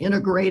or an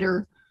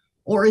integrator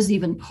or as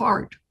even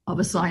part of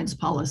a science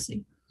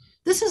policy.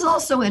 This is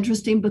also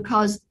interesting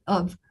because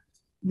of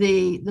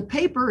the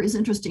paper is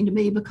interesting to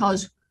me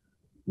because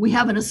we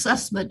have an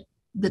assessment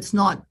that's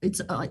not, it's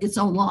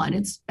online,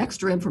 it's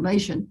extra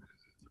information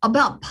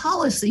about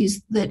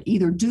policies that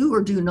either do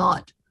or do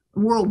not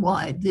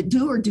worldwide, that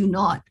do or do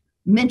not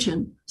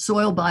mention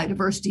soil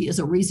biodiversity as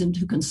a reason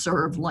to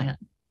conserve land.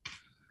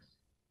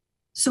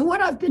 So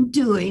what I've been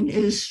doing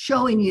is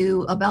showing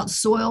you about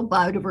soil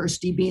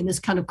biodiversity being this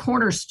kind of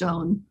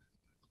cornerstone,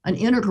 an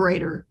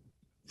integrator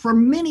for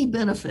many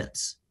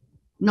benefits.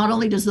 Not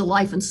only does the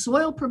life in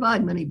soil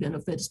provide many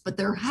benefits, but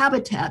their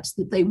habitats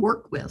that they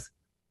work with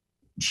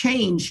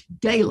change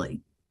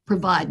daily,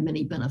 provide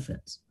many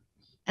benefits.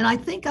 And I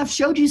think I've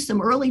showed you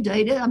some early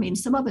data. I mean,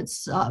 some of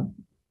it's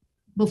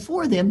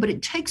before then, but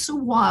it takes a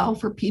while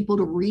for people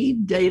to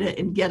read data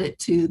and get it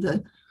to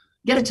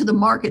the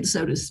market,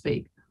 so to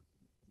speak.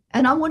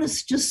 And I want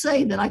to just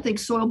say that I think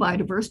soil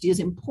biodiversity is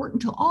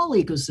important to all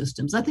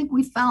ecosystems. I think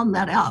we found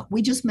that out.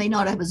 We just may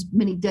not have as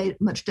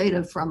much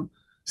data from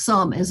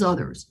some as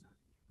others.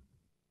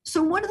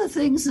 So one of the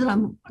things that I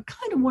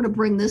kind of want to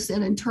bring this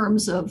in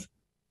terms of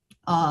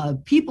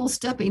people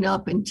stepping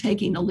up and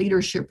taking a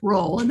leadership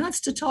role, and that's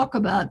to talk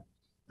about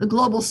the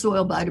Global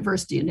Soil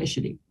Biodiversity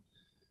Initiative.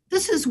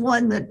 This is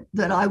one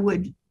that I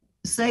would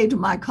say to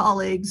my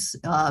colleagues,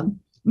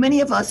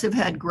 many of us have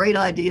had great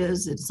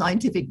ideas at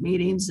scientific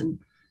meetings and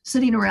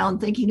sitting around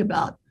thinking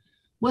about,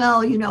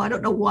 well, you know, I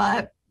don't know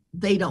why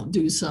they don't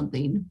do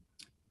something.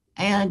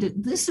 And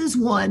this is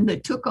one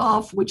that took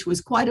off, which was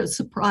quite a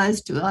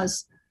surprise to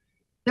us.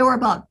 There were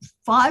about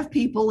 5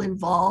 people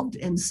involved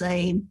in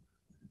saying,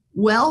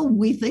 well,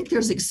 we think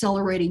there's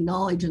accelerating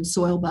knowledge in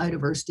soil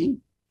biodiversity.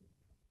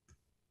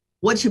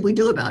 What should we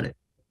do about it?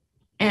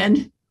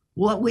 And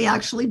what we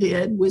actually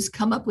did was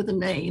come up with a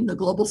name, the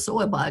Global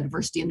Soil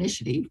Biodiversity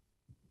Initiative,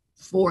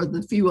 for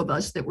the few of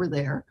us that were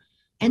there,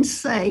 and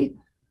say,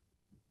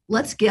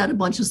 let's get a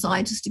bunch of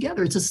scientists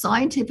together. It's a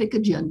scientific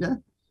agenda.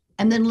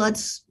 And then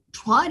let's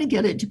try to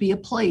get it to be a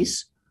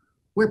place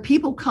where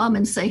people come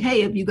and say,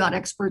 hey, have you got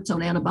experts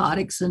on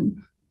antibiotics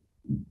and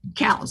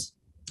cows,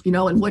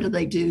 and what do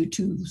they do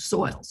to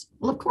soils?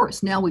 Well, of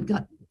course, now we've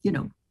got,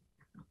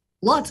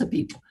 lots of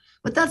people.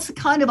 But that's the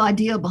kind of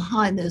idea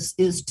behind this,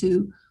 is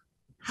to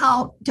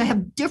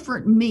have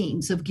different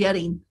means of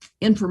getting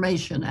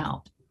information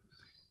out.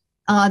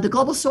 The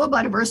Global Soil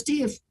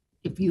Biodiversity,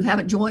 if you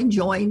haven't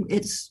join.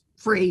 It's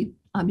free.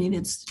 I mean,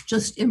 it's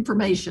just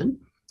information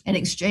and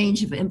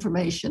exchange of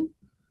information.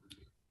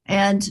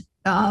 And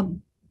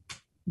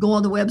go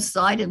on the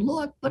website and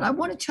look. But I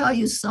want to tell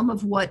you some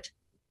of what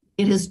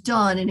it has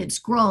done, and it's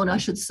grown, I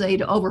should say,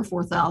 to over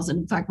 4,000.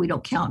 In fact, we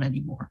don't count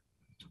anymore.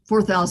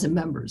 4,000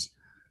 members.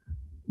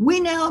 We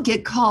now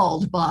get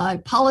called by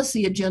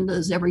policy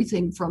agendas,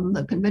 everything from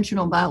the Convention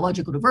on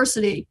Biological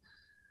Diversity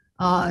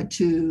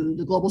to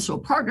the Global Soil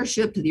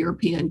Partnership, to the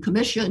European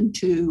Commission,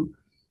 to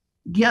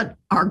get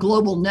our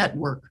global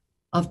network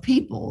of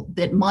people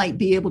that might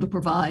be able to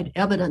provide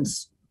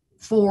evidence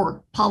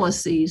for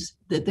policies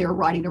that they're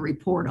writing a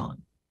report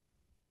on.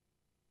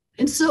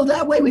 And so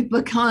that way we've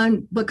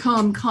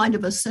become kind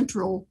of a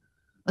central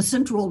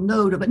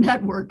node of a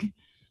network.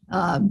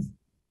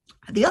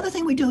 The other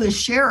thing we do is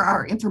share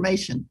our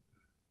information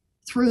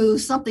through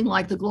something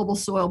like the Global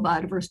Soil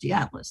Biodiversity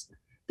Atlas.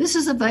 This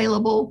is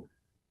available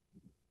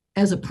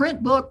as a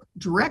print book,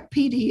 direct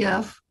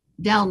PDF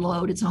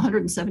download. It's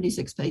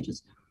 176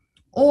 pages,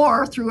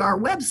 or through our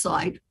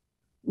website,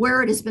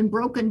 where it has been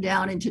broken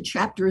down into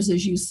chapters,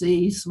 as you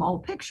see, small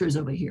pictures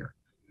over here.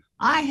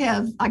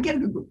 I get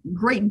a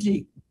great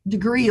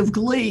degree of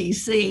glee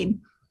seeing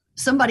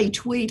somebody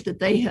tweet that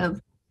they have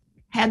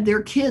had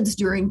their kids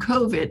during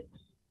COVID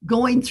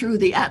going through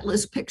the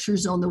Atlas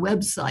pictures on the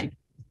website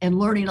and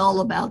learning all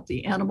about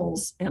the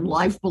animals and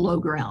life below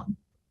ground.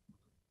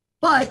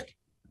 But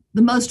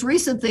the most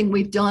recent thing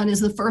we've done is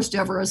the first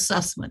ever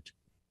assessment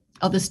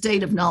of the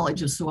state of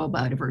knowledge of soil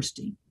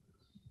biodiversity.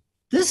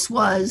 This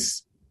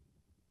was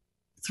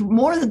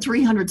more than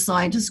 300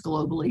 scientists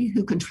globally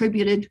who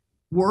contributed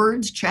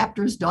words,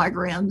 chapters,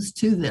 diagrams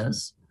to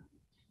this.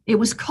 It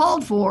was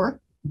called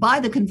for by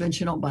the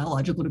Convention on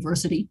Biological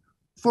Diversity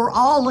for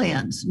all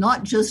lands,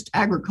 not just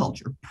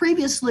agriculture.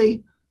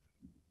 Previously,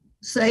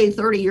 say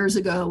 30 years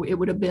ago, it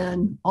would have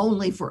been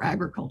only for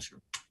agriculture.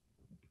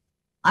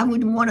 I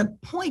would want to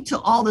point to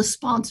all the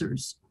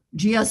sponsors.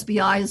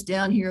 GSBI is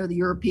down here, the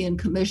European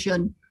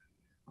Commission,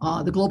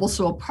 the Global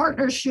Soil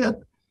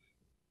Partnership,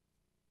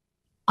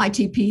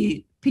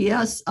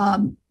 ITPS.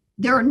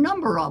 There are a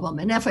number of them,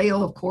 and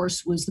FAO, of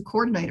course, was the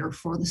coordinator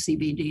for the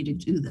CBD to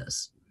do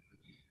this.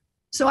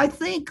 So I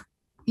think,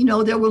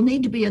 there will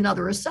need to be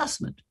another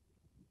assessment.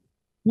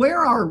 Where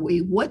are we?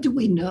 What do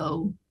we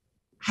know?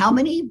 How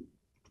many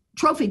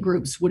trophy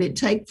groups would it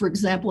take, for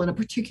example, in a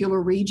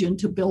particular region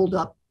to build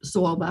up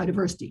soil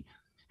biodiversity?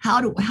 How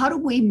do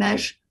we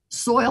mesh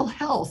soil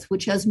health,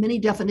 which has many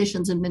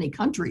definitions in many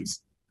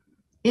countries,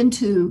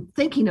 into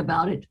thinking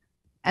about it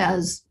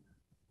as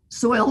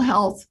soil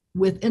health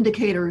with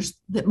indicators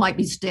that might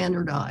be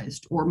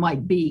standardized or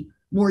might be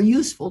more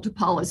useful to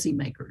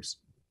policymakers?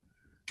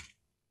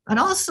 I'd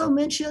also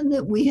mention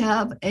that we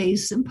have a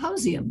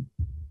symposium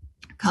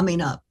coming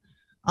up.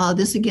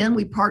 This, again,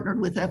 we partnered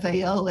with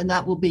FAO, and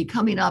that will be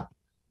coming up.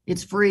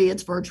 It's free,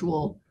 it's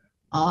virtual.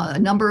 A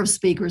number of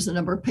speakers, a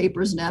number of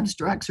papers and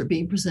abstracts are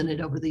being presented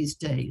over these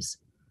days.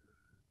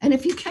 And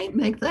if you can't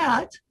make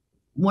that,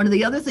 one of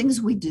the other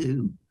things we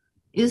do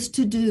is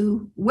to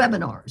do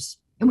webinars.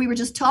 And we were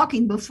just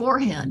talking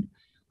beforehand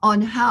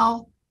on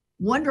how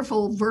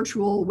wonderful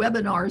virtual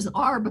webinars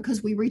are,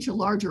 because we reach a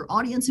larger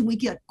audience and we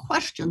get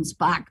questions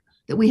back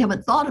that we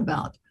haven't thought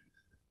about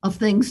of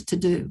things to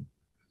do.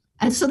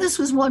 And so this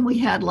was one we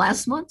had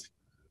last month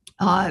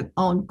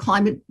on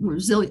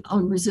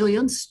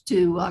resilience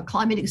to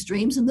climate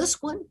extremes. And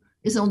this one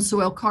is on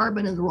soil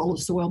carbon and the role of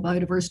soil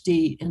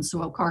biodiversity in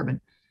soil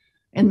carbon.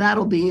 And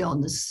that'll be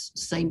on this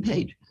same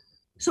page.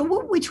 So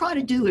what we try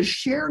to do is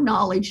share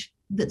knowledge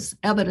that's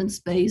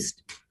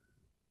evidence-based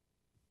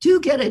to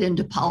get it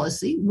into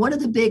policy. One of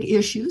the big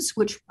issues,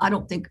 which I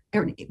don't think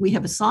we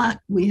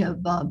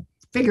have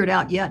figured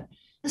out yet,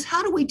 is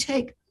how do we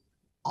take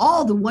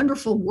all the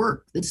wonderful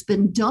work that's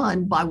been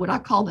done by what I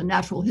call the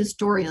natural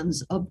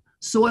historians of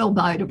soil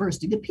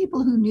biodiversity, the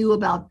people who knew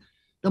about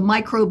the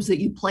microbes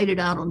that you plated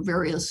out on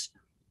various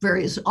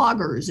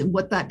augers and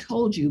what that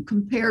told you,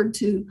 compared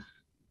to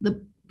the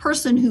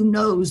person who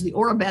knows the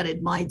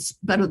orobatid mites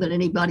better than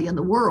anybody in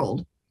the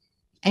world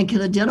and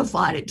can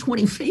identify it at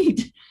 20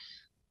 feet.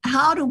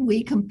 How do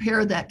we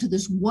compare that to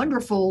this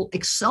wonderful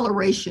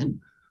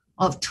acceleration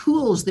of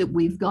tools that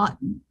we've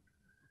gotten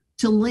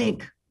to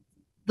link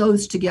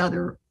those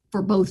together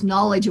for both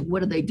knowledge of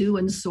what do they do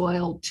in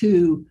soil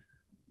to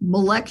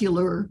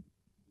molecular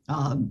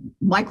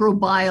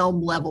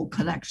microbiome level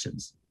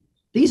connections?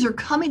 These are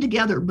coming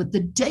together, but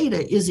the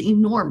data is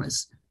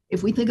enormous.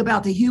 If we think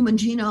about the human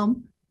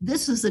genome,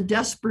 this is a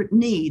desperate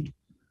need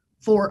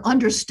for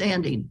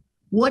understanding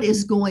what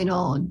is going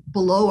on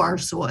below our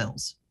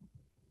soils.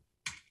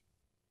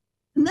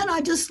 And then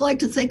I just like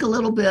to think a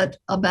little bit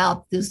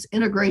about this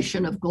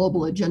integration of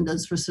global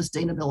agendas for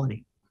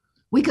sustainability.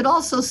 We could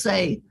also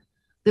say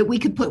that we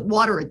could put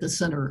water at the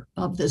center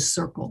of this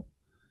circle.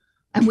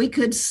 And we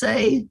could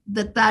say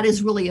that that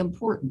is really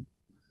important.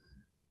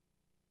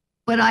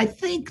 But I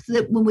think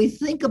that when we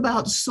think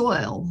about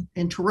soil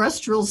and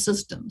terrestrial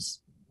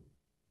systems,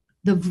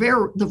 the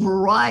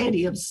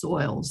variety of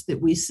soils that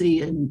we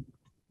see in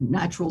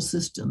natural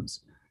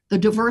systems, the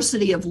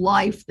diversity of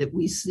life that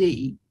we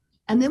see,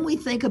 and then we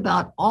think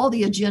about all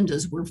the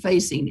agendas we're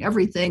facing,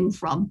 everything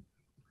from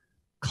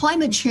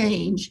climate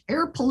change,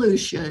 air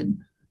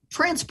pollution,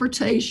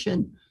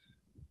 transportation.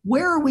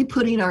 Where are we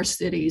putting our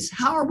cities?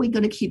 How are we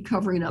going to keep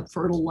covering up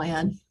fertile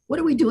land? What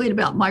are we doing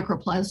about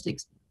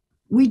microplastics?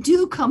 We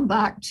do come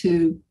back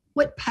to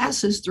what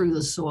passes through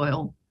the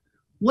soil.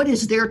 What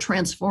is there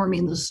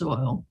transforming the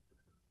soil?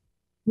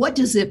 What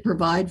does it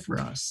provide for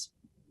us?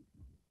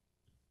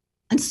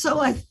 And so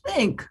I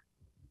think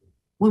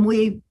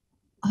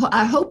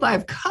I hope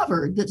I've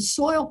covered that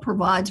soil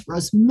provides for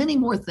us many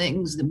more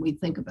things than we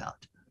think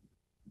about.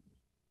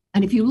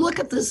 And if you look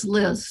at this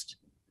list,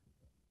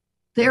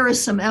 there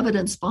is some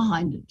evidence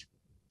behind it.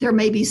 There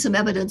may be some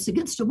evidence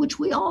against it, which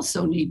we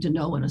also need to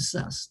know and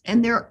assess.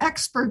 And there are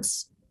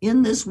experts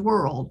in this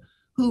world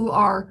who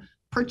are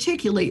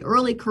particularly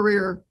early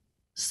career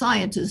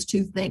scientists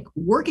who think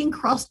working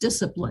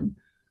cross-discipline,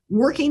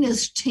 working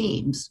as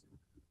teams,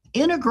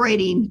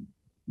 integrating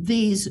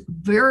these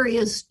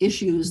various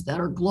issues that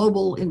are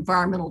global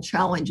environmental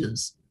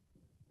challenges,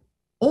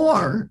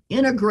 or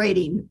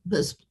integrating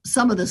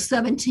some of the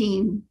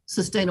 17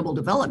 sustainable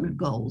development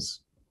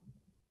goals.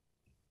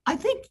 I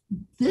think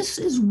this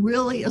is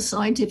really a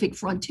scientific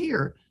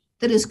frontier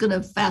that is going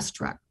to fast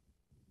track.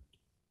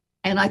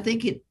 And I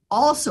think it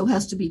also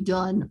has to be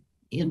done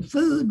in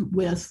food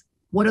with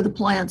what are the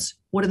plants,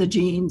 what are the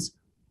genes,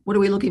 what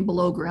are we looking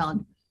below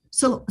ground.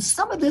 So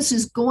some of this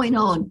is going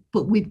on,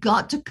 but we've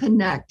got to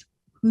connect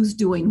who's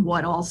doing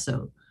what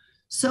also.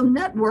 So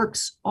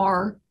networks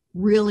are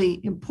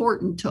really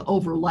important to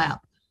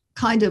overlap,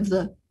 kind of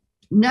the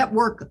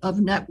network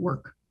of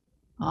network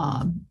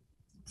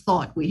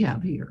thought we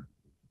have here.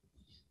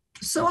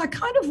 So I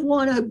kind of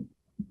want to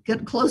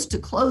get close to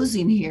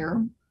closing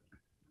here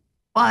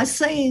by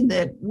saying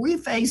that we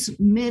face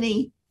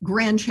many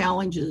grand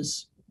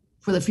challenges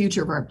for the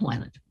future of our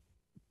planet.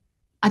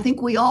 I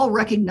think we all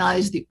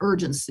recognize the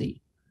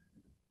urgency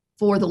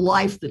for the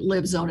life that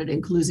lives on it,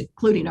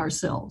 including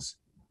ourselves.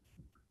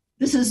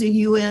 This is a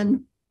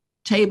UN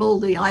table,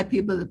 the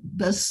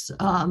IPBES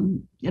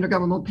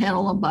Intergovernmental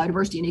Panel on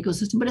Biodiversity and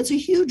Ecosystem, but it's a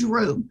huge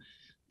room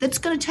that's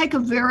going to take a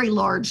very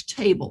large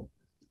table,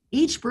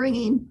 each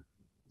bringing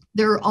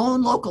their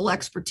own local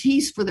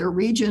expertise for their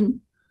region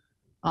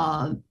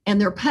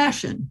and their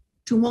passion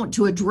to want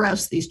to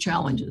address these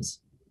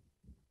challenges.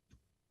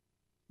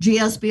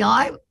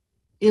 GSBI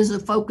is a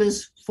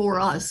focus for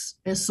us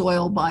as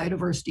soil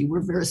biodiversity.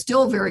 We're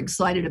still very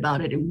excited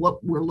about it and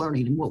what we're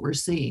learning and what we're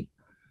seeing.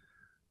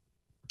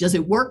 Does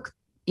it work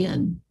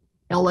in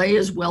LA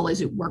as well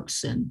as it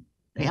works in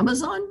the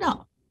Amazon?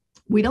 No,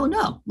 we don't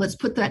know. Let's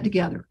put that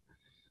together.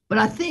 But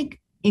I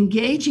think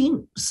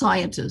engaging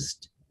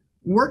scientists,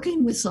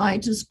 working with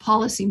scientists,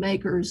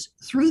 policymakers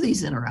through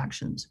these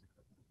interactions,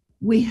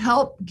 we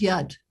help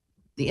get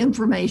the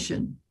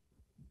information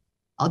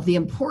of the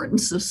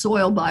importance of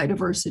soil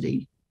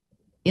biodiversity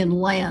in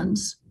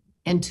lands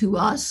and to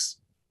us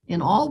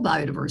in all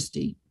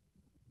biodiversity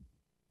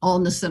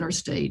on the center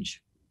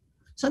stage.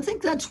 So I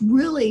think that's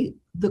really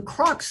the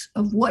crux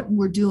of what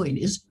we're doing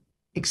is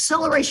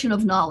acceleration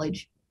of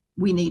knowledge.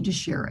 We need to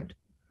share it.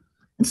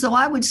 And so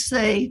I would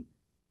say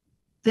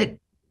that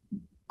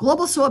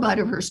global soil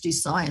biodiversity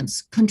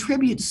science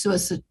contributes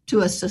to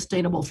a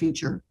sustainable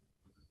future,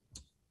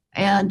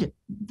 and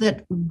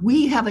that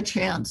we have a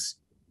chance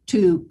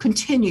to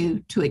continue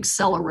to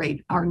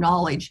accelerate our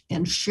knowledge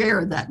and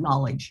share that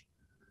knowledge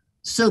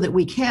so that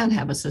we can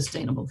have a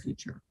sustainable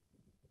future.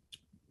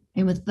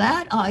 And with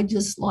that, I'd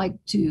just like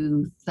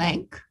to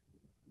thank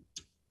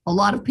a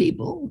lot of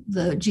people,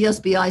 the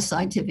GSBI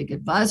Scientific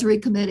Advisory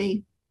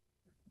Committee,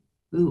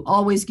 who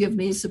always give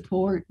me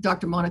support,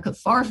 Dr. Monica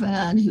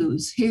Farfan,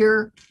 who's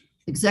here,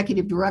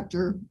 Executive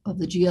Director of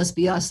the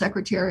GSBI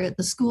Secretariat,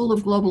 the School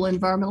of Global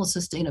Environmental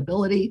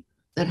Sustainability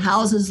that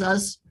houses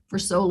us for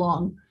so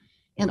long,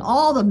 and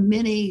all the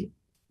many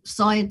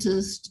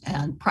scientists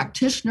and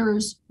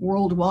practitioners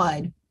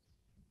worldwide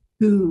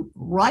who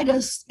write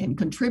us and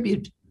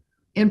contribute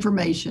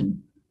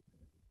information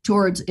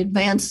towards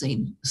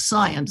advancing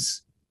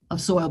science of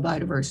soil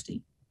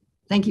biodiversity.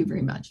 Thank you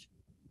very much.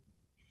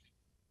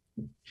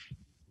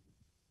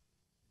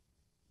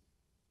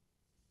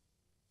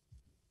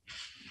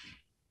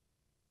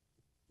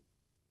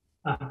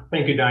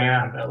 Thank you,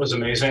 Diane. That was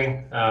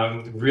amazing.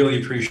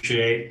 Really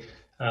appreciate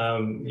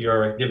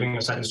your giving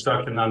us that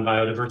instruction on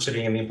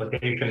biodiversity and the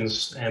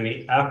implications and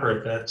the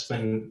effort that's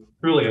been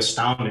really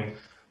astounding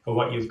of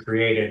what you've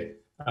created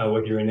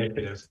with your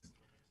initiative.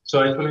 So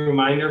I just want to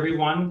remind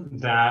everyone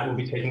that we'll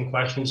be taking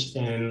questions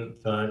in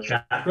the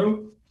chat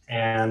room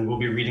and we'll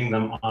be reading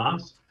them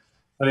off.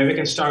 Maybe we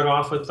can start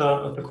off with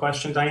the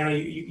question, Diana.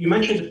 You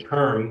mentioned a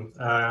term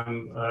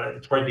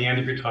toward the end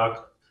of your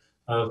talk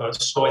of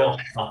soil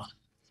health.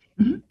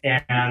 Mhm.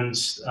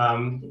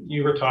 And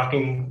you were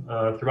talking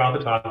throughout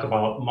the talk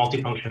about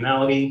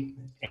multifunctionality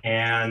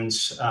and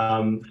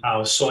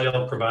how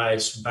soil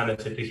provides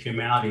benefit to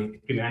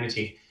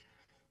humanity.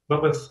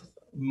 But with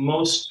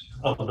most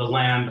of the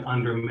land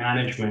under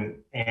management,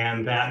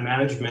 and that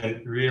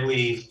management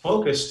really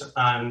focused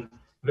on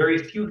very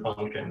few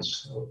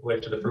functions,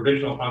 which are the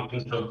provisional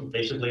functions of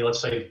basically, let's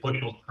say,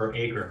 bushels per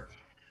acre.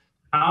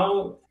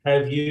 How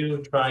have you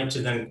tried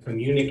to then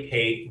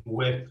communicate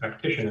with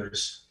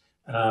practitioners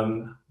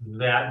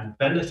that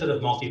benefit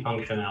of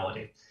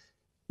multifunctionality?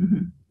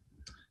 Mhm.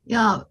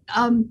 Yeah,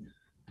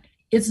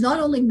 it's not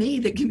only me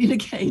that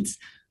communicates.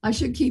 I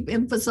should keep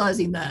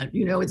emphasizing that.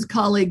 You know, it's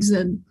colleagues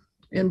in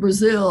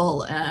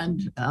Brazil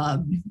and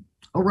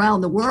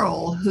around the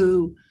world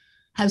who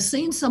have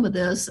seen some of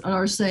this and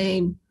are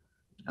saying,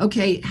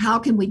 okay, how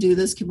can we do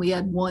this? Can we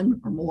add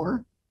one or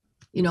more?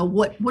 You know,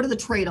 what are the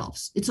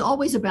trade-offs? It's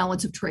always a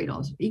balance of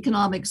trade-offs.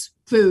 Economics,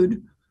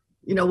 food,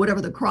 you know,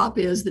 whatever the crop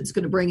is that's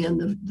going to bring in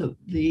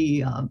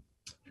the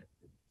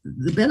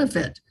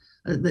benefit,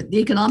 the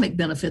economic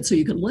benefit so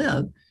you can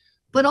live.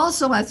 But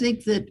also, I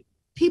think that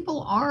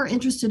people are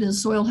interested in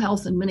soil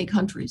health in many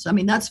countries. I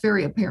mean, that's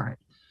very apparent.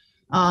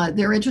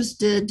 They're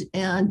interested,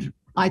 and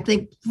I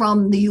think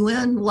from the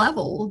UN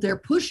level, they're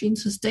pushing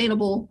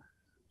sustainable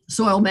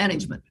soil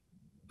management,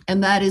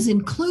 and that is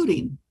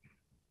including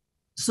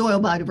soil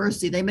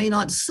biodiversity. They may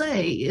not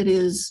say it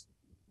is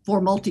for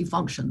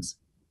multifunctions.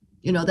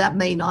 You know, that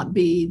may not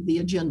be the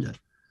agenda.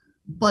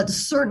 But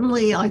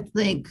certainly, I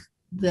think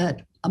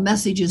that a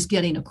message is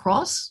getting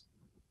across.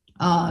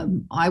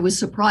 I was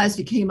surprised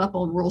it came up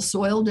on World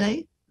Soil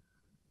Day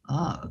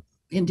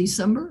in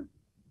December.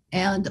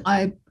 And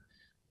I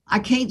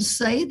can't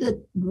say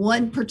that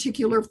one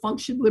particular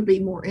function would be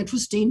more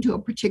interesting to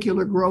a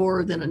particular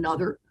grower than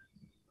another.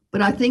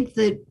 But I think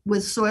that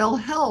with soil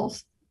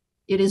health,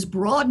 it is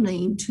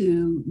broadening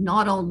to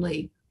not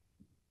only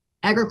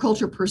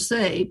agriculture per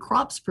se,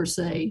 crops per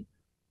se,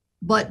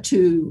 but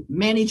to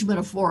management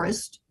of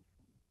forest,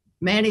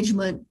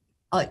 management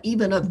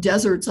even of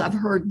deserts. I've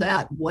heard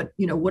that. What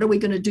are we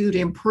going to do to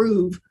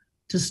improve,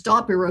 to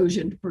stop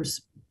erosion,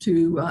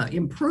 to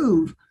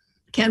improve?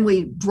 Can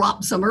we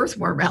drop some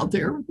earthworm out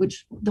there?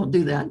 Which don't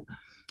do that.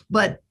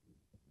 But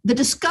the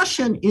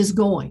discussion is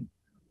going.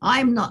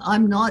 I'm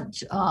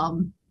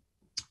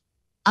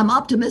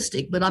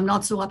optimistic, but I'm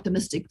not so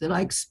optimistic that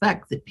I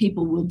expect that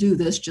people will do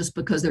this just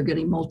because they're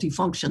getting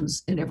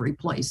multifunctions in every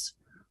place.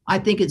 I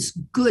think it's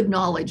good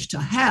knowledge to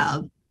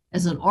have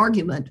as an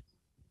argument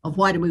of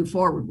why to move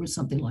forward with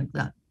something like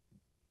that.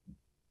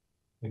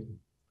 Thank you.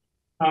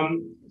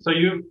 So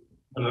you're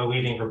one of the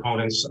leading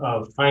proponents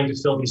of trying to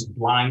fill these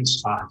blind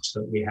spots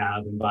that we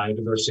have in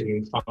biodiversity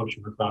and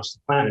function across the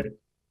planet.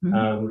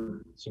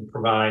 To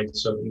provide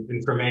some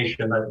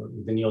information that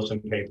the Nielsen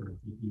paper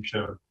you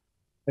showed.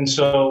 And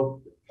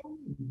so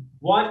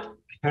what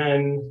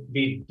can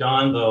be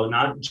done, though,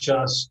 not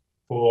just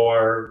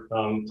for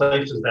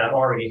places that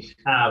already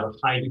have a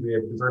high degree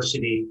of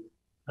diversity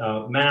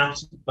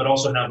mapped, but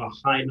also have a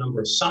high number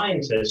of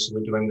scientists who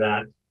are doing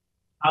that?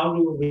 How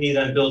do we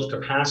then build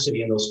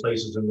capacity in those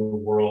places in the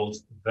world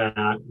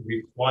that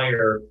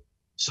require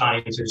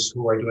scientists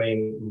who are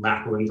doing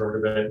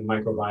macroinvertebrate and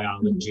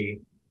microbiology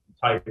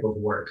type of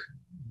work?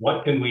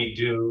 What can we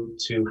do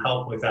to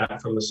help with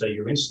that from, let's say,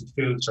 your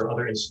institutes or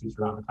other institutes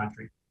around the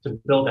country to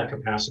build that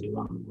capacity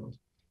around the world?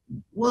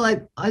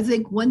 Well, I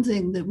think one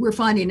thing that we're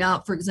finding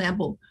out, for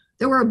example,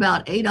 there were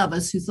about 8 of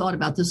us who thought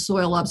about the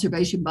Soil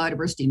Observation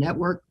Biodiversity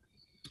Network.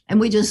 And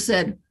we just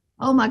said,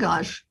 oh my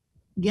gosh,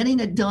 getting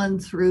it done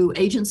through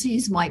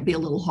agencies might be a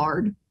little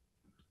hard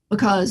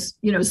because,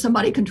 you know,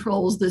 somebody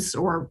controls this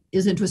or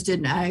is interested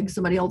in ag.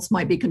 Somebody else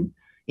might be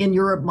in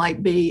Europe,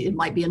 it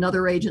might be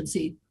another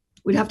agency.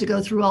 We'd have to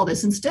go through all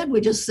this. Instead,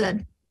 we just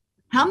said,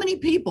 how many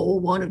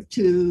people wanted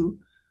to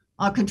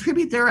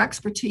contribute their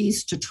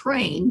expertise to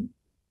train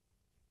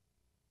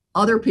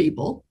other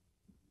people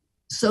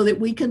so that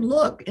we can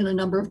look in a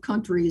number of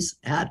countries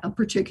at a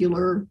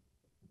particular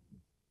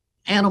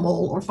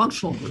animal or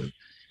functional group.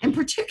 And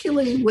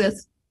particularly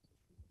with,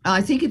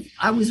 I think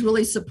I was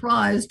really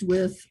surprised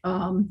with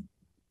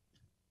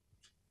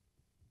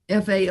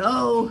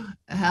FAO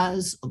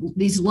has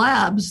these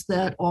labs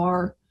that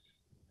are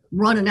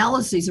run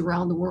analyses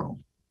around the world,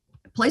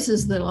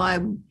 places that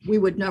we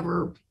would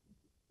never,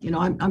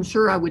 I'm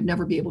sure I would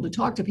never be able to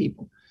talk to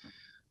people.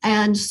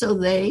 And so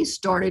they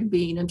started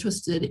being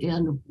interested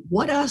in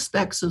what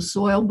aspects of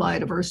soil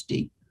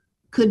biodiversity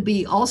could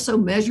be also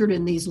measured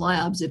in these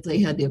labs if they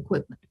had the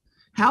equipment.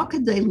 How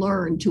could they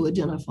learn to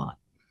identify?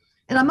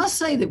 And I must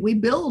say that we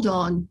build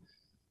on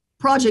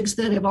projects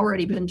that have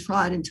already been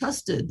tried and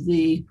tested.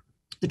 The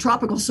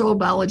Tropical Soil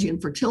Biology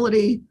and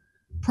Fertility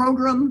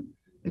Program,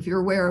 if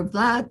you're aware of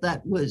that,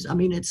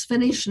 it's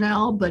finished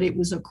now, but it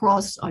was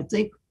across,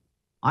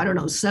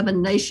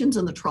 7 nations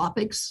in the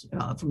tropics,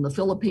 from the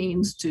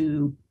Philippines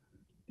to,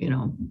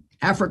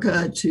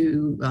 Africa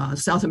to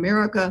South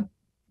America.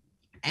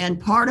 And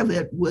part of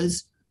it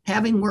was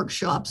having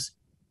workshops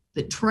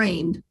that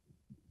trained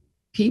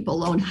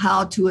people on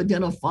how to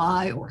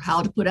identify or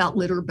how to put out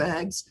litter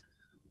bags,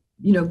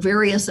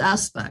 various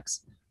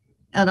aspects.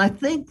 And I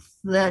think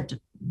that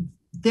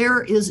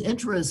there is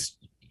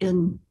interest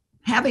in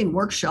having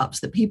workshops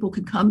that people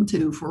could come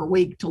to for a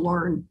week to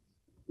learn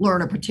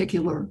a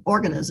particular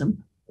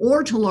organism,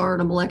 or to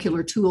learn a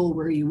molecular tool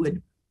where you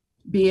would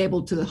be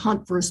able to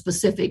hunt for a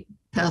specific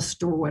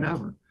pest or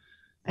whatever.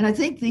 And I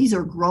think these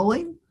are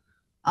growing.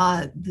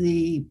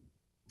 The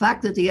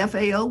fact that the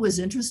FAO was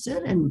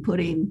interested in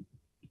putting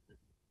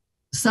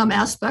some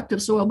aspect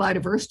of soil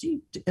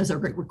biodiversity as a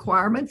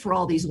requirement for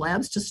all these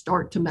labs to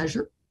start to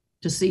measure,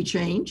 to see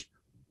change,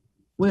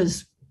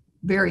 was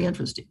very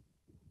interesting.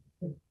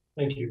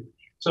 Thank you.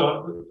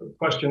 So a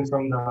question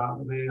from the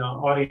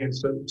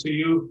audience. So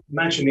you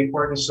mentioned the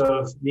importance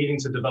of needing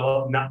to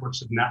develop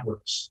networks of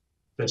networks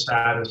to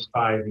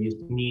satisfy these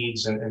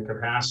needs and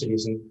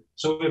capacities. And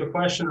so we have a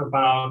question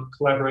about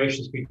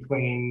collaborations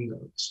between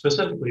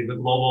specifically the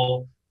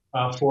global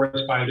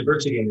forest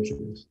biodiversity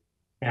initiatives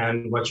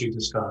and what you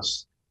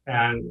discussed.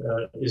 And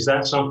is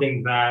that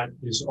something that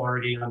is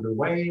already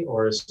underway,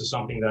 or is this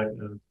something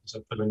that is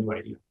a new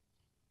idea?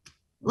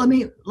 Let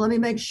me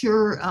make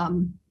sure.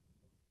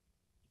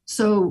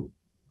 So,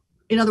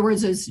 in other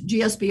words, is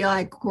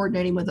GSBI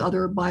coordinating with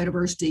other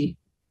biodiversity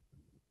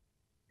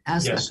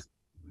aspects?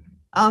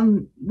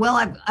 Yes.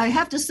 Well, I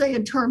have to say,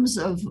 in terms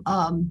of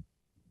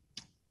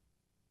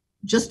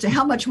just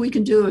how much we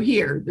can do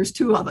here, there's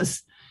two of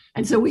us.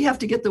 And so we have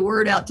to get the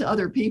word out to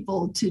other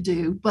people to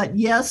do. But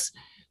yes,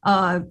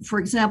 for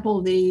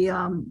example, the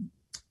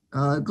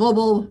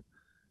global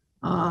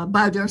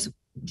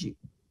biodiversity,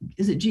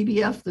 is it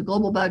GBF, the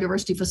Global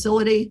Biodiversity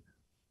Facility,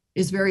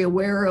 is very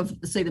aware of,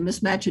 say, the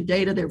mismatch of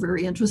data. They're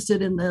very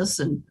interested in this,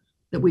 and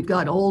that we've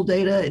got old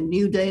data and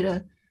new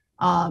data.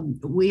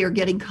 We are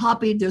getting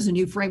copied. There's a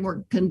new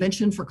framework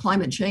convention for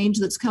climate change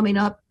that's coming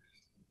up.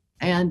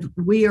 And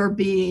we are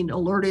being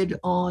alerted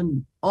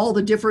on all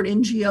the different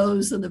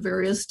NGOs and the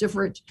various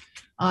different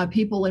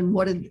people, and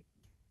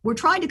we're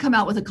trying to come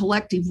out with a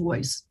collective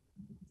voice.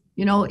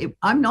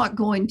 I'm not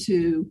going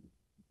to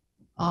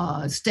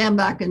stand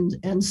back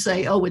and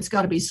say, oh, it's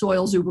got to be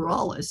soils uber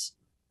alles,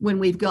 when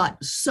we've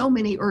got so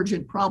many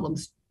urgent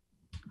problems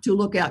to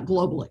look at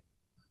globally.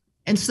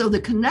 And so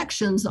the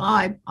connections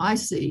I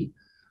see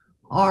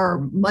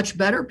are much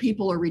better.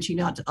 People are reaching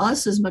out to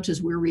us as much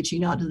as we're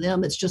reaching out to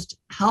them. It's just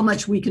how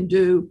much we can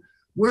do.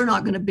 We're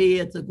not going to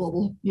be at the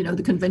global,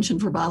 the Convention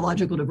for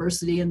Biological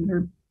Diversity and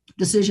their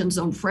decisions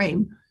on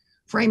framing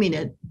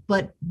it,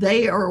 but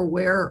they are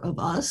aware of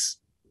us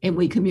and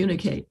we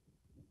communicate.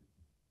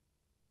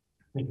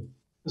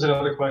 There's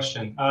another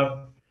question.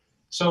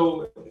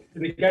 So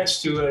it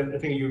gets to, I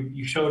think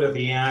you showed at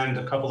the end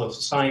a couple of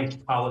science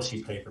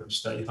policy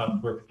papers that you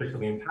thought were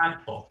particularly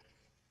impactful.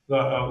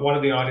 One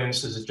of the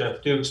audiences,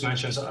 Jeff Dukes,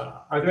 mentions,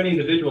 are there any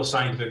individual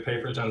scientific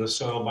papers on the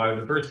soil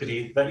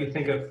biodiversity that you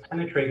think have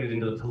penetrated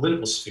into the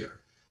political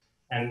sphere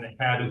and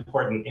had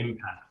important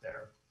impact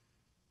there?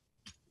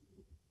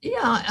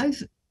 Yeah,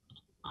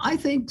 I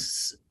think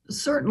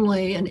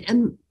certainly,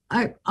 and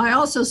I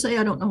also say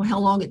I don't know how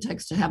long it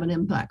takes to have an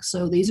impact.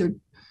 So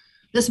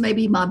this may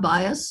be my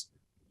bias,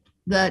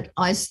 that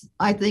I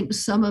think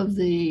some of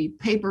the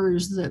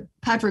papers that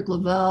Patrick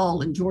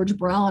Lavelle and George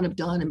Brown have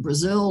done in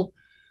Brazil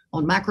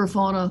on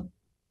macrofauna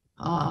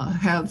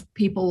have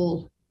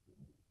people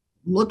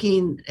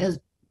looking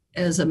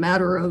as a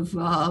matter of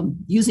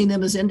using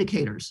them as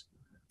indicators,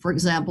 for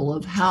example,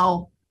 of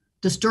how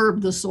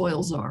disturbed the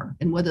soils are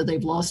and whether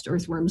they've lost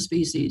earthworm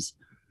species.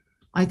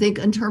 I think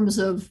in terms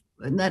of,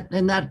 and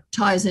that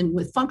ties in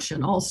with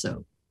function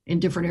also in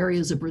different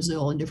areas of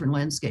Brazil and different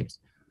landscapes.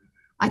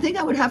 I think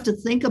I would have to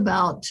think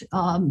about,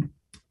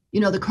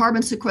 the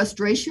carbon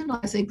sequestration.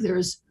 I think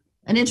there's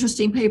an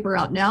interesting paper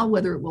out now,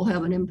 whether it will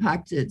have an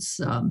impact.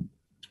 It's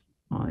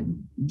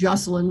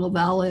Jocelyn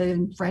Lavalle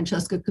and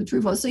Francesca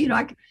Cotrufo.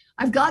 So,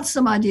 I've got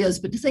some ideas,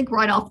 but to think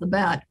right off the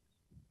bat,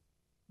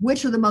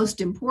 which are the most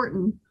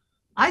important,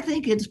 I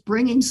think it's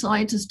bringing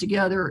scientists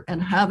together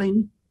and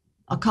having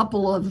a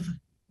couple of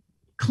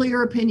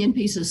clear opinion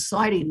pieces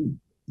citing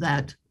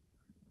that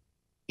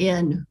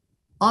in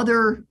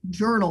other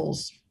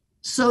journals,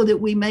 so that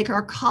we make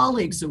our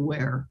colleagues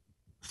aware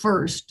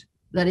first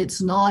that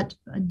it's not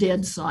a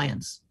dead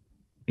science.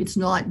 It's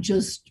not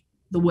just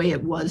the way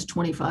it was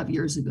 25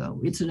 years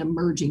ago. It's an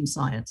emerging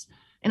science.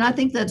 And I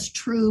think that's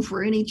true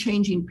for any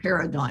changing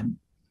paradigm,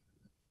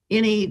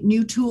 any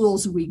new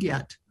tools we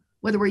get,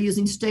 whether we're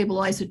using stable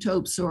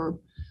isotopes or,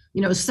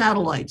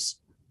 satellites.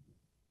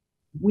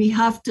 We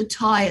have to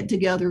tie it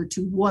together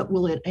to what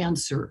will it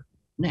answer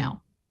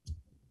now.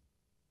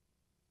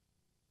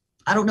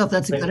 I don't know if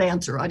that's a good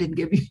answer. I didn't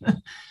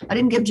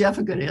give Jeff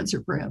a good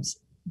answer, perhaps.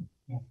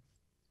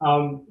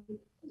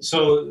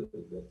 So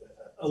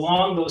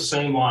along those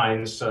same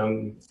lines,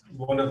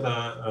 one of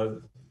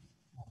the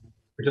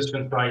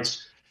participants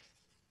writes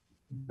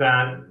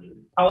that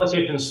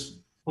politicians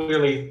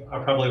clearly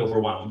are probably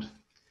overwhelmed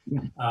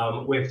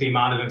with the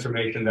amount of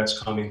information that's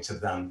coming to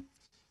them.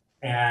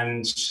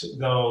 And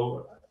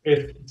though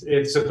if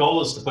it's the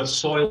goal is to put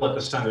soil at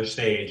the center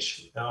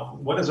stage,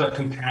 what is a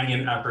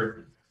companion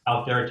effort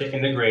out there to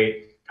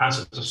integrate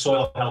concepts of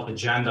soil health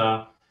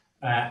agenda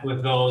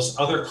with those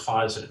other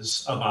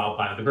causes about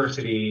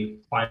biodiversity,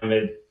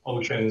 climate,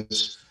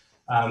 oceans,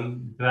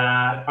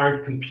 that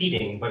aren't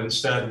competing, but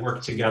instead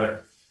work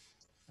together?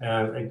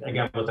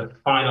 Again, with the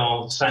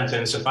final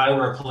sentence, if I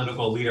were a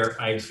political leader,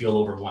 I'd feel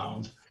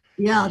overwhelmed.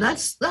 Yeah,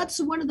 that's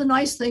one of the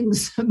nice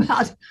things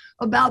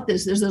about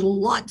this. There's a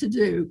lot to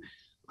do.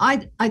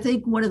 I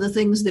think one of the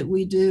things that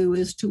we do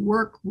is to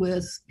work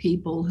with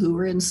people who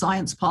are in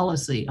science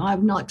policy.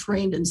 I'm not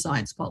trained in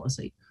science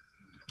policy,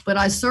 but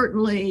I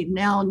certainly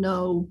now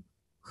know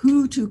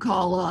who to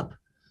call up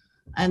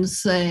and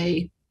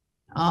say,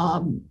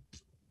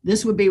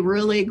 this would be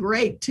really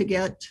great to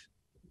get,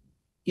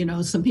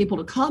 some people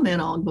to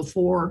comment on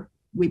before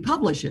we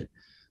publish it.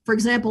 For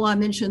example, I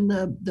mentioned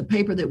the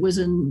paper that was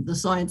in the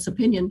science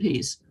opinion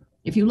piece.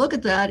 If you look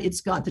at that,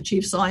 it's got the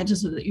chief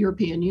scientists of the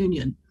European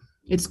Union.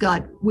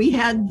 We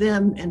had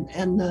them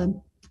and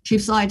the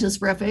chief scientist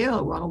for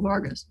FAO, Ronald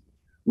Vargas.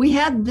 We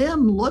had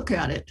them look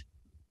at it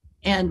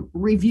and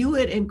review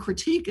it and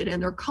critique it,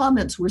 and their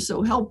comments were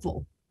so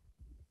helpful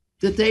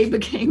that they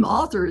became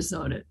authors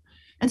on it.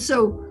 And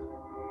so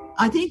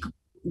I think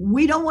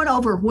we don't want to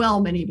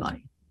overwhelm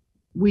anybody.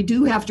 We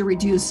do have to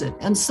reduce it.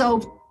 And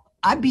so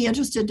I'd be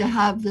interested to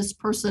have this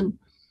person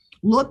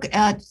look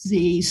at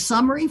the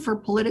summary for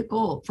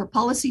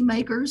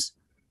policymakers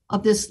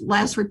of this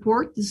last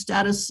report, the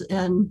status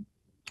and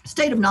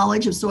state of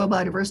knowledge of soil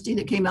biodiversity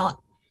that came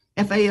out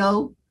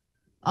FAO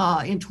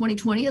in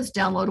 2020. It's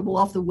downloadable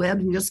off the web,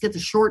 and you just get the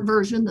short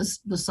version,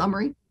 the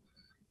summary,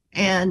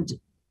 and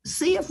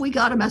see if we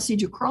got a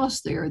message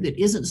across there that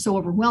isn't so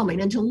overwhelming.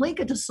 And to link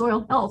it to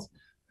soil health,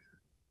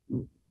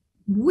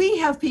 we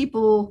have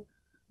people.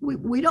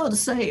 We don't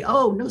say,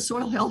 oh, no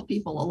soil health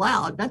people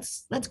allowed.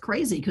 That's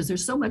crazy, because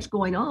there's so much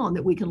going on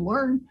that we can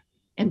learn,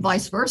 and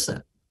vice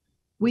versa.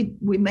 We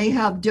may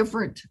have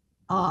different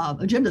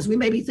agendas. We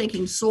may be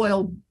thinking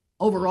soil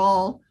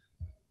overall.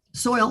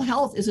 Soil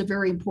health is a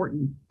very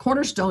important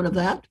cornerstone of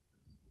that.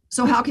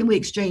 So how can we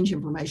exchange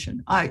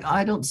information?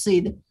 I don't see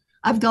that.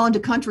 I've gone to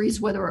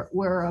countries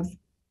where I've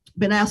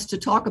been asked to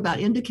talk about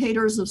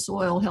indicators of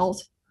soil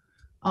health.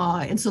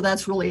 And so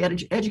that's really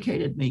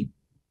educated me.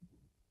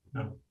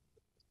 No.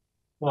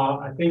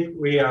 Well, I think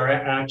we are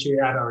actually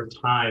at our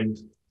time.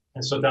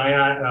 And so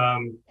Diane,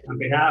 on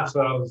behalf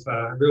of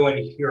everyone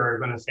here, I'm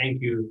going to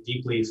thank you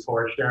deeply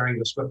for sharing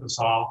this with us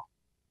all.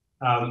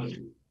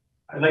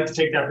 I'd like to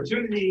take the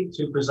opportunity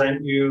to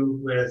present you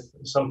with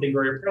something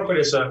very appropriate.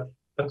 It's a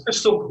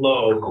crystal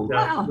globe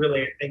that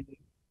really, I think,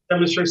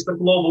 demonstrates the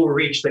global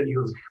reach that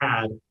you've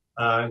had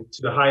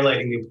to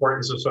highlighting the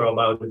importance of soil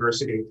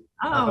biodiversity.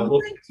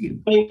 Thank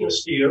you.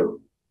 Thanks to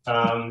you.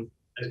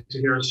 To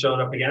hear us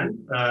showing up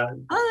again.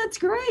 That's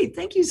great.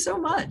 Thank you so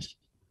much.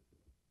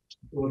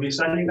 We'll be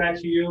sending that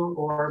to you,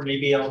 or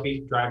maybe I'll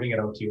be driving it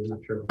out to you. I'm not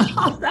sure.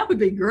 Oh, that would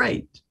be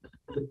great.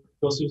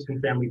 Go do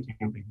some family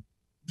camping.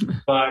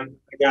 But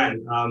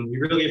again, we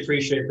really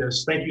appreciate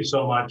this. Thank you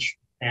so much.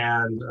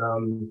 And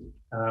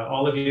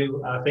all of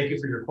you, thank you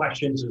for your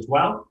questions as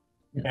well.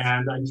 Yes.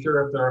 And I'm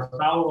sure if there are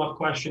follow-up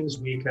questions,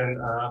 we can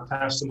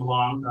pass them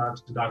along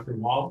to Dr.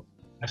 Wall.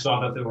 I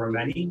saw that there were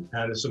many,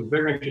 and there's some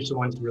very interesting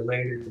ones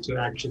related to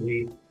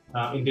actually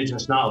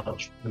indigenous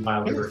knowledge and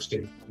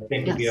biodiversity. I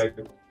think it'd be a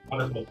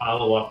wonderful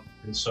follow-up,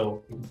 and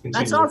so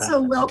that's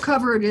also well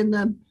covered in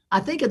the. I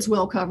think it's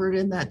well covered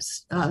in that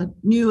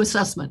new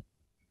assessment.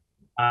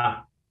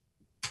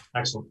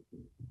 Excellent.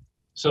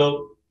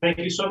 So thank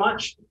you so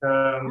much.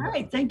 All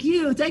right, thank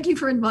you. Thank you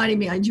for inviting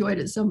me. I enjoyed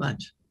it so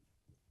much.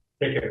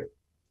 Take care.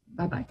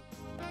 Bye-bye.